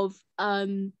of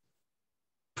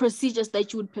procedures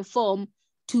that you would perform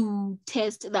to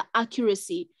test the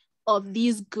accuracy of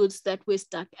these goods that were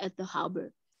stuck at the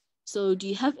harbor. So do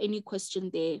you have any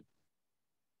question there?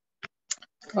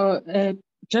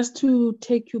 Just to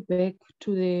take you back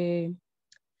to the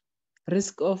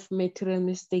risk of material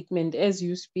misstatement, as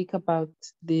you speak about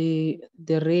the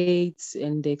rates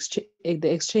and the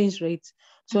exchange rates.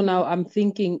 So now I'm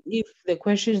thinking, if the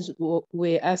questions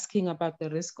were asking about the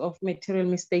risk of material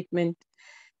misstatement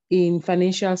in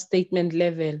financial statement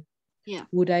level,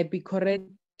 would I be correct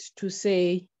to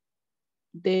say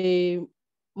the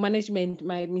management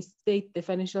might misstate the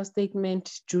financial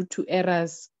statement due to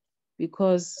errors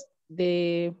because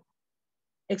the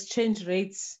exchange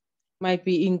rates might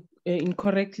be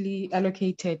incorrectly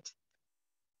allocated?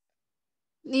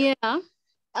 Yeah,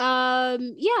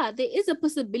 there is a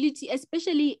possibility,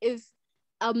 especially if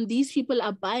these people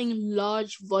are buying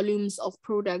large volumes of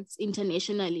products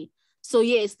internationally. So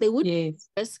yes, there would be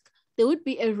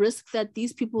a risk that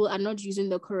these people are not using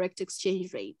the correct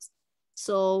exchange rates.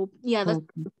 So yeah,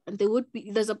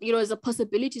 there's a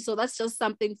possibility. So that's just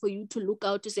something for you to look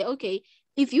out to say, okay,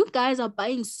 if you guys are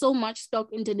buying so much stock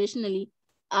internationally,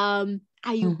 are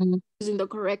you using the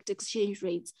correct exchange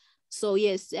rates? So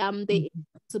yes, the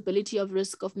possibility of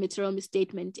risk of material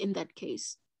misstatement in that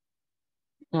case.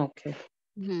 Okay.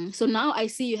 So now I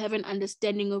see you have an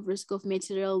understanding of risk of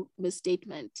material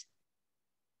misstatement.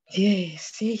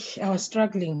 Yes, I was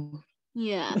struggling.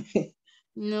 Yeah.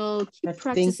 No, keep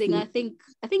practicing. I think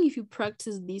if you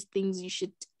practice these things, you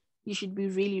should be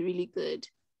really, really good.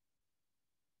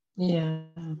 Yeah.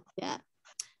 Yeah.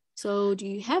 So do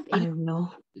you have any? I don't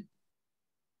know.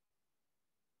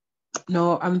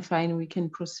 No, I'm fine. We can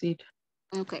proceed.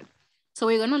 Okay. So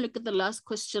we're gonna look at the last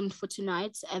question for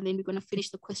tonight, and then we're gonna finish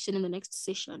the question in the next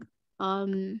session.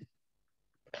 So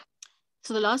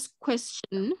the last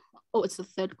question, it's the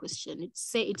third question. It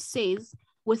says,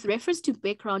 with reference to the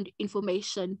background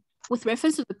information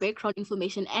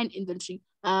and inventory,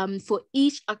 for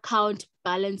each account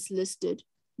balance listed,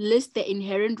 list the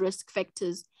inherent risk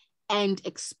factors and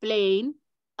explain,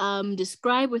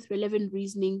 describe with relevant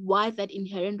reasoning why that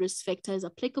inherent risk factor is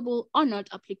applicable or not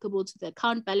applicable to the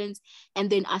account balance, and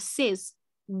then assess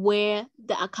where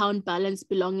the account balance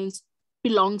belongs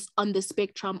on the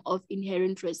spectrum of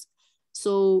inherent risk.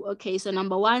 So, okay, so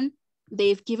number one,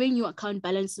 they've given you account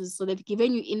balances. So they've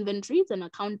given you inventories and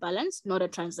account balance, not a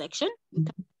transaction.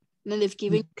 Okay. And then they've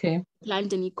given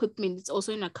plant and equipment. It's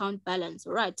also an account balance,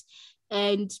 all right?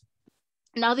 And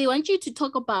now they want you to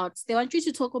talk about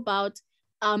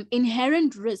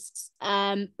inherent risks,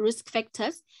 risk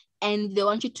factors, and they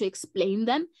want you to explain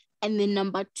them. And then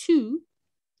number two,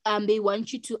 they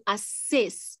want you to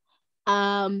assess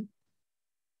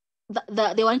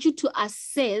they want you to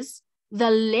assess the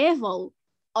level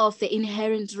of the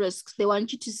inherent risks. They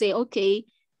want you to say, okay,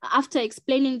 after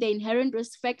explaining the inherent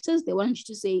risk factors, they want you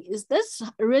to say, is this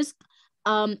risk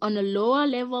on a lower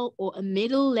level or a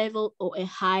middle level or a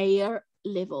higher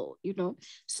level, you know?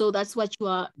 So that's what you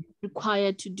are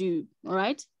required to do, all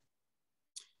right?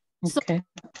 Okay.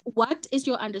 So what is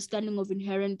your understanding of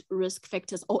inherent risk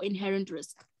factors or inherent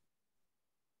risk?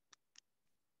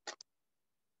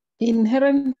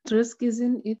 Inherent risk,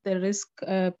 isn't it the risk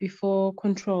before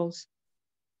controls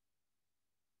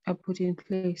are put in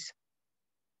place?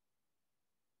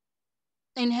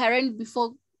 Inherent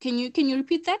before, can you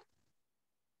repeat that?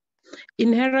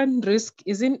 Inherent risk,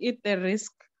 isn't it the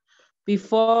risk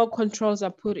before controls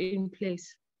are put in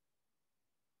place?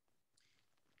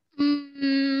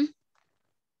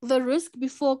 The risk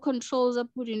before controls are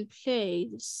put in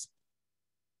place.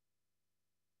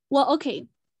 Well, okay.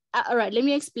 All right, let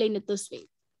me explain it this way.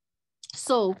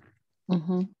 So,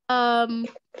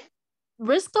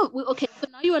 risk of, okay, so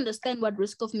now you understand what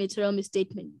risk of material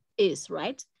misstatement is,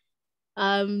 right?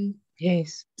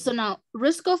 Yes. So now,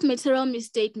 risk of material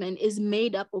misstatement is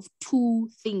made up of two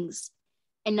things.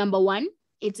 And number one,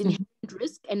 it's inherent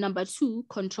risk. And number two,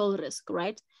 control risk,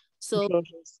 right? So,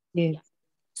 yes. Yeah.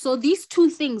 So these two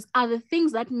things are the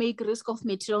things that make risk of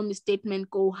material misstatement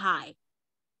go high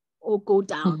or go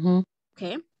down.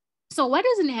 Okay. So what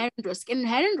is inherent risk?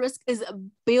 Inherent risk is a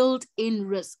built-in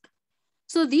risk.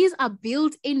 So these are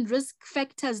built-in risk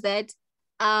factors that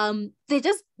they're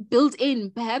just built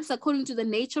in, perhaps according to the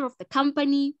nature of the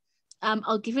company.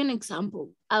 I'll give you an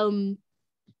example.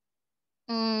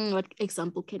 What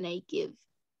example can I give?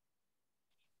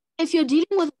 If you're dealing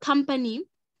with a company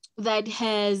that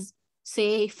has,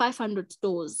 say, 500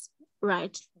 stores,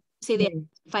 right? Say they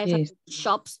have 500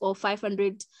 shops or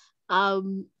 500,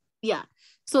 yeah.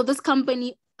 So this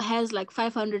company has like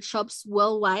 500 shops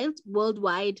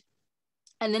worldwide,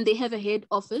 and then they have a head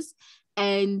office,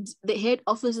 and the head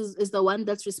office is the one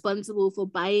that's responsible for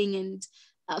buying and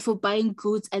for buying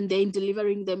goods and then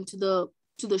delivering them to the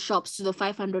shops, to the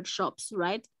 500 shops,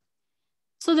 right?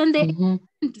 So then the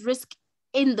risk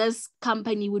in this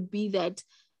company would be that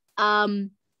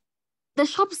the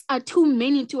shops are too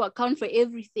many to account for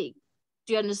everything.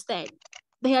 Do you understand?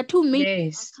 There are too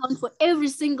many to account for every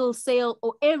single sale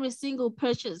or every single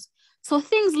purchase. So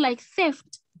things like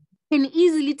theft can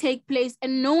easily take place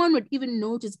and no one would even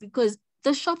notice because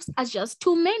the shops are just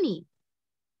too many.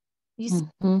 You see?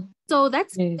 So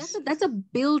that's a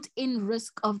built-in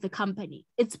risk of the company.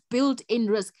 It's built-in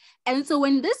risk. And so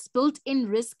when this built-in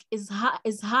risk is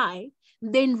high,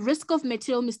 then risk of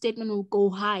material misstatement will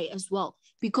go high as well,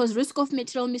 because risk of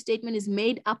material misstatement is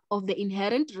made up of the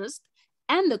inherent risk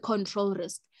and the control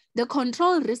risk. The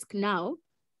control risk now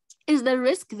is the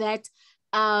risk that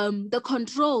the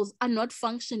controls are not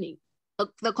functioning.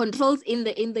 The controls in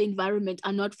the environment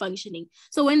are not functioning.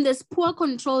 So when there's poor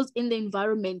controls in the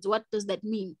environment, what does that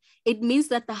mean? It means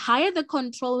that the higher the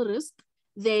control risk,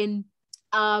 then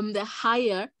the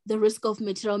higher the risk of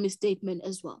material misstatement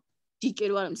as well. Do you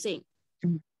get what I'm saying?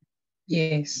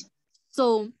 Yes.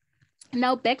 So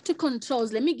now back to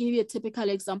controls. Let me give you a typical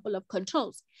example of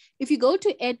controls. If you go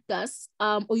to Edgar's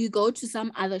or you go to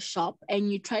some other shop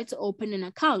and you try to open an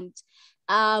account,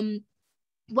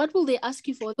 what will they ask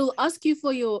you for? They'll ask you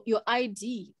for your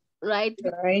ID, right?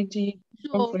 Your ID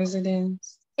of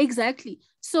residence. Exactly.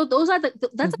 So those are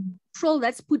that's a control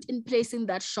that's put in place in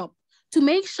that shop to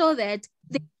make sure that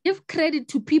they give credit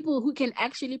to people who can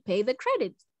actually pay the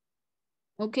credit.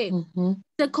 Okay.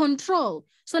 The control.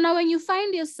 So now when you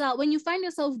find yourself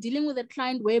dealing with a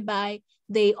client whereby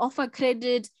they offer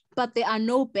credit, but there are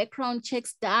no background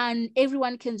checks done,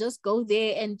 everyone can just go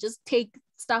there and just take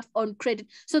stuff on credit.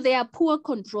 So there are poor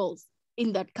controls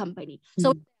in that company.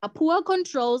 So there are poor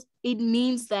controls, it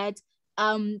means that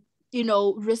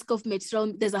risk of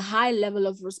material, there's a high level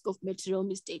of risk of material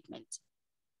misstatement.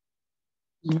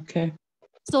 Okay.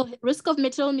 So risk of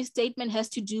material misstatement has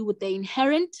to do with the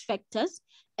inherent factors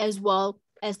as well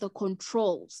as the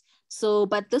controls. So,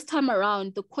 but this time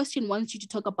around, the question wants you to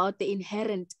talk about the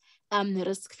inherent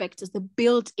risk factors, the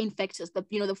built-in factors,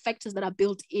 the factors that are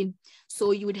built in.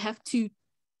 So you would have to,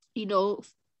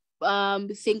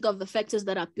 think of the factors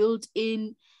that are built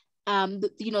in.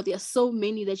 There are so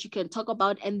many that you can talk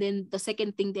about. And then the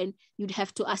second thing, then you'd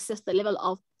have to assess the level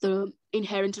of the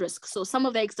inherent risk. So some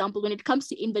of the examples, when it comes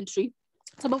to inventory,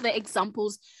 some of the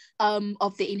examples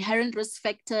of the inherent risk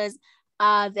factors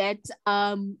are that,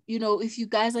 if you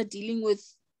guys are dealing with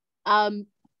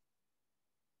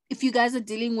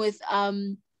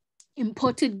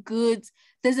imported goods,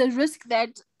 there's a risk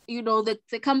that,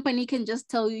 the company can just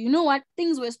tell you, you know what,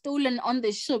 things were stolen on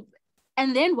the ship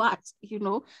And then what?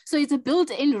 So it's a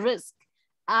built-in risk.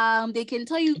 They can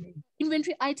tell you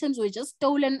inventory items were just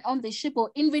stolen on the ship,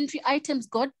 or inventory items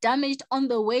got damaged on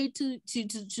the way to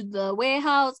the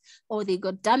warehouse, or they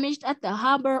got damaged at the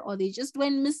harbor, or they just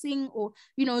went missing, or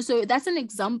so that's an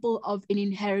example of an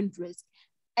inherent risk.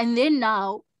 And then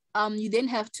now you then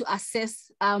have to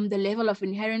assess the level of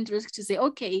inherent risk to say,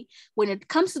 okay, when it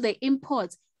comes to the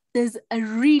imports, there's a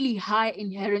really high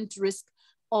inherent risk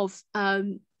of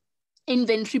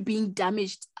inventory being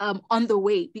damaged on the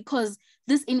way, because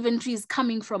this inventory is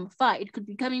coming from far. It could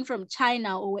be coming from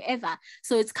China or wherever.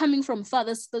 So it's coming from far.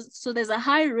 So there's a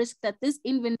high risk that this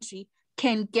inventory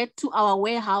can get to our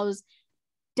warehouse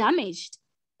damaged,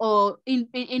 or in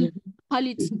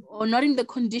quality, or not in the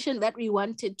condition that we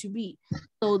want it to be.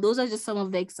 So those are just some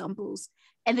of the examples.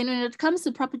 And then when it comes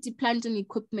to property, plant, and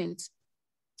equipment,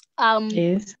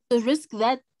 yes, the risk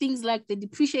that things like the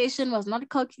depreciation was not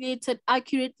calculated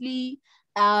accurately.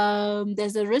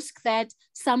 There's a risk that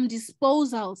some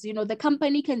disposals, the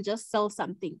company can just sell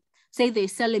something. Say they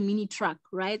sell a mini truck,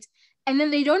 right? And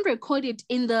then they don't record it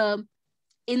in the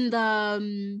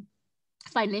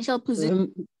financial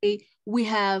position. We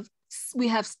have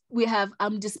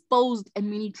disposed a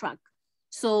mini truck.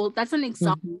 So that's an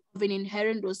example of an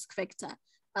inherent risk factor.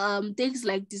 Things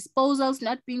like disposals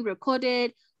not being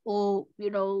recorded, or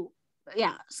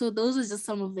so those are just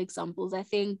some of the examples. I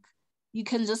think you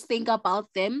can just think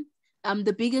about them.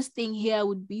 The biggest thing here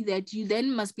would be that you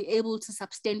then must be able to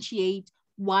substantiate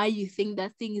why you think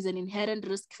that thing is an inherent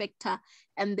risk factor.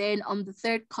 And then on the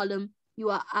third column, you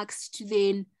are asked to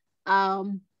then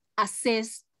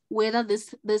assess whether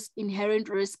this inherent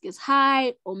risk is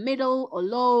high or middle or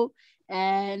low.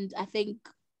 And I think,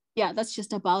 that's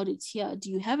just about it here.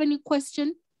 Do you have any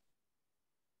question?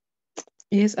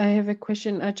 Yes, I have a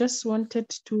question. I just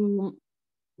wanted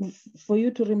for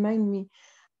you to remind me,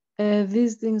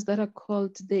 these things that are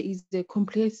called, there is the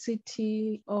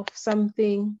complexity of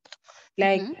something,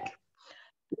 like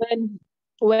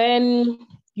when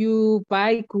you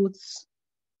buy goods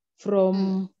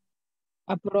from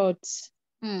abroad,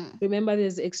 remember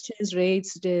there's exchange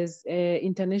rates, there's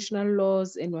international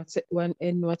laws and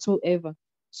whatsoever.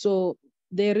 So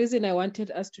the reason I wanted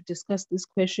us to discuss this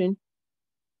question,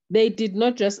 they did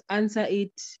not just answer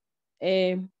it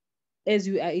as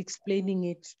you are explaining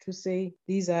it, to say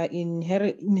these are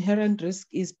inherent risk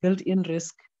is built-in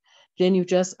risk. Then you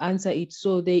just answer it.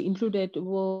 So they included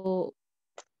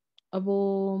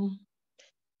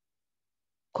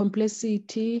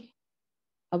complexity,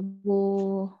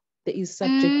 there is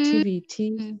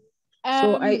subjectivity.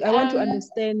 So I want to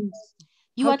understand.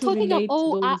 You are talking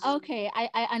about, okay,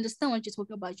 I understand what you're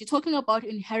talking about. You're talking about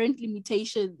inherent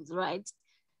limitations, right?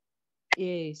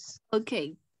 Yes.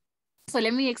 Okay. So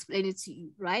let me explain it to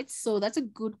you, right? So that's a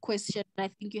good question. I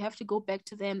think you have to go back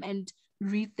to them and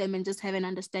read them and just have an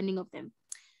understanding of them.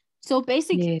 So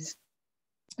basically,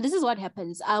 this is what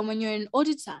happens. When you're an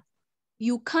auditor,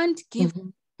 you can't give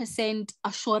 %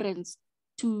 assurance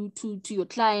to your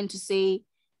client to say,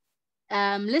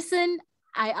 listen,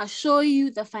 I assure you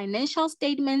the financial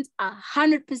statements are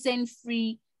 100%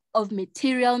 free of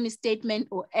material misstatement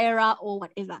or error or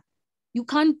whatever. You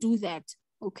can't do that,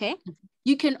 okay?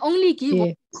 You can only give what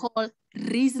we call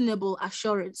reasonable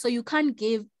assurance. So you can't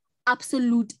give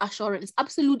absolute assurance.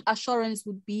 Absolute assurance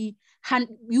would be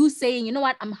you saying, you know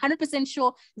what, I'm 100%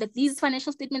 sure that these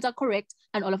financial statements are correct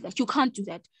and all of that. You can't do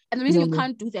that. And the reason you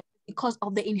can't do that is because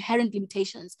of the inherent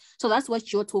limitations. So that's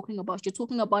what you're talking about. You're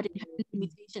talking about inherent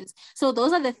limitations. So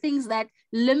those are the things that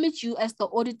limit you as the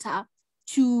auditor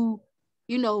to,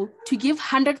 to give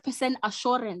 100%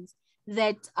 assurance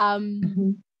that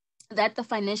that the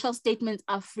financial statements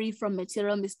are free from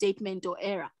material misstatement or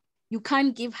error. You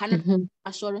can't give 100%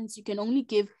 assurance. You can only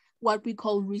give what we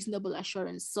call reasonable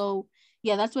assurance. So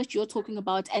that's what you're talking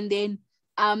about. And then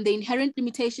the inherent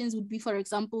limitations would be, for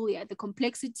example, the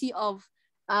complexity of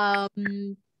I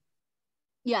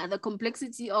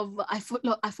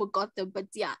forgot them, but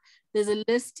there's a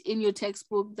list in your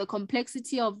textbook. The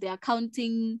complexity of the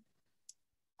accounting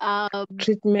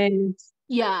treatment.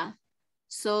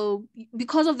 So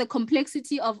because of the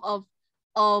complexity of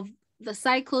the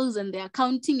cycles and the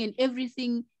accounting and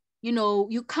everything,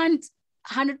 you can't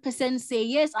 100% say,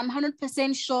 yes, I'm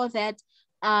 100% sure that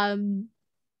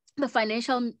the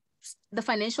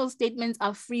financial statements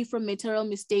are free from material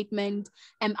misstatement.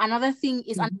 Another thing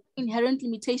is, an inherent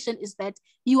limitation is that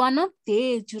you are not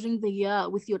there during the year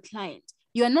with your client.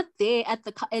 You are not there at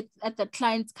the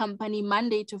client's company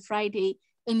Monday to Friday,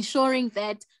 ensuring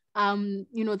that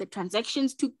the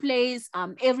transactions took place,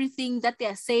 everything that they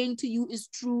are saying to you is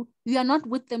true. You are not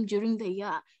with them during the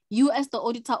year. You as the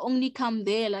auditor only come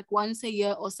there like once a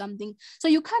year or something. So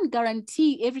you can't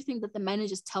guarantee everything that the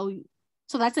managers tell you.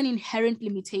 So that's an inherent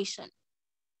limitation.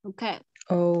 Okay.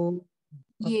 Oh,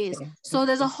 yes. okay. So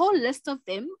there's a whole list of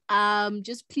them.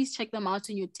 Just please check them out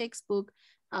in your textbook.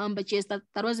 But yes, that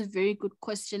was a very good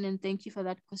question, and thank you for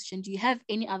that question. Do you have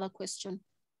any other question?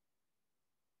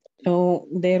 No,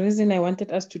 the reason I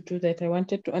wanted us to do that, I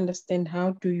wanted to understand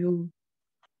how do you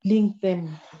link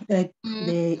them, like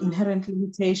the inherent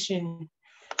limitation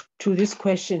to this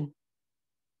question.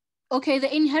 Okay,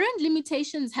 the inherent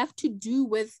limitations have to do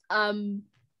with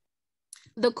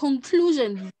the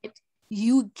conclusion that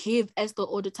you give as the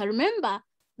auditor. Remember,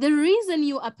 the reason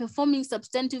you are performing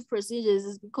substantive procedures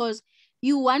is because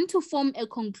you want to form a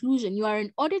conclusion. You are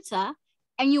an auditor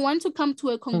and you want to come to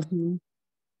a conclusion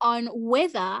on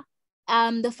whether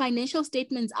the financial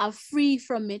statements are free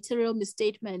from material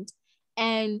misstatement,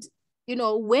 and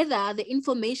whether the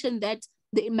information that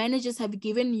the managers have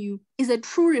given you is a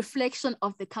true reflection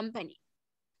of the company.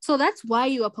 So that's why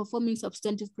you are performing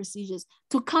substantive procedures,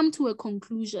 to come to a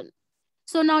conclusion.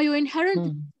 So now your inherent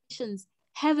limitations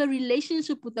have a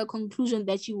relationship with the conclusion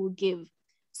that you will give.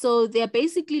 So they're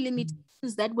basically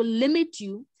limitations that will limit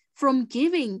you from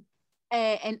giving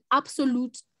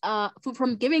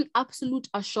from giving absolute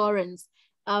assurance,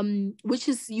 which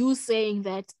is you saying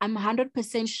that I'm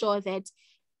 100% sure that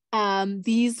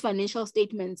these financial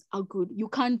statements are good. You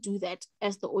can't do that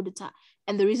as the auditor.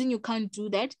 And the reason you can't do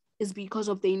that is because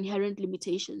of the inherent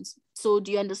limitations. So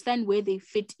do you understand where they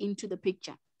fit into the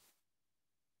picture?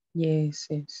 Yes.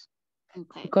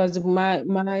 Okay. Because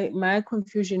my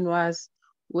confusion was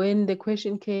when the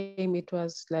question came, it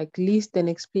was like list and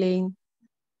explain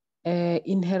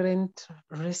inherent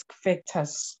risk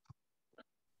factors.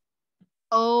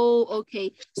 Oh,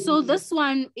 okay. So this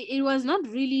one, it was not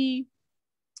really.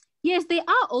 Yes, they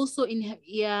are also in.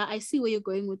 Yeah, I see where you're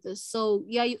going with this. So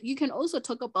yeah, you can also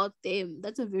talk about them.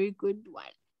 That's a very good one.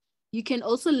 You can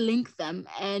also link them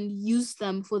and use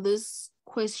them for this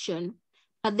question,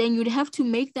 but then you'd have to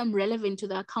make them relevant to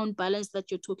the account balance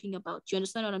that you're talking about. Do you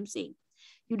understand what I'm saying?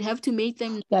 You'd have to make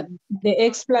them. That the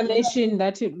explanation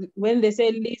when they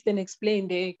say list and explain,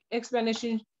 the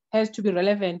explanation has to be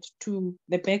relevant to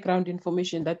the background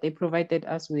information that they provided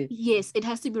us with. Yes, it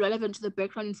has to be relevant to the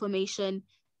background information,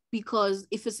 because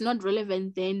if it's not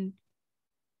relevant, then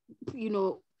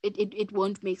it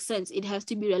won't make sense. It has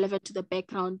to be relevant to the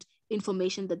background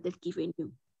information that they've given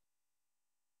you.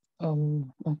 Oh,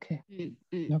 okay.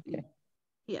 Okay.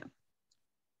 Yeah.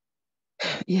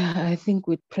 Yeah, I think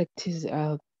with practice,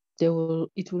 it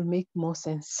will make more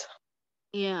sense.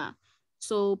 Yeah.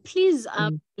 So please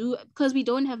do, because we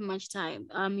don't have much time.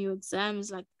 Your exam is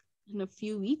like in a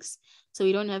few weeks, so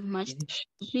we don't have much time.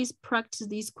 Please practice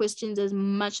these questions as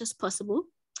much as possible.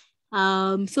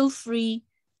 Feel free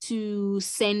to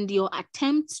send your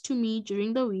attempts to me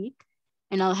during the week,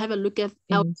 and I'll have a look at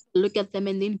them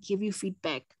and then give you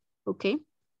feedback. Okay.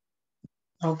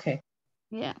 Okay.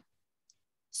 Yeah.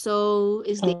 So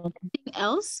is there anything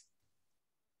else?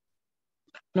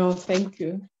 No, thank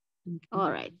you. All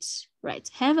right. Right.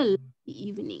 Have a lovely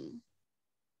evening.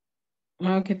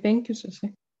 Okay, thank you,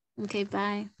 Susie. Okay,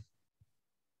 bye.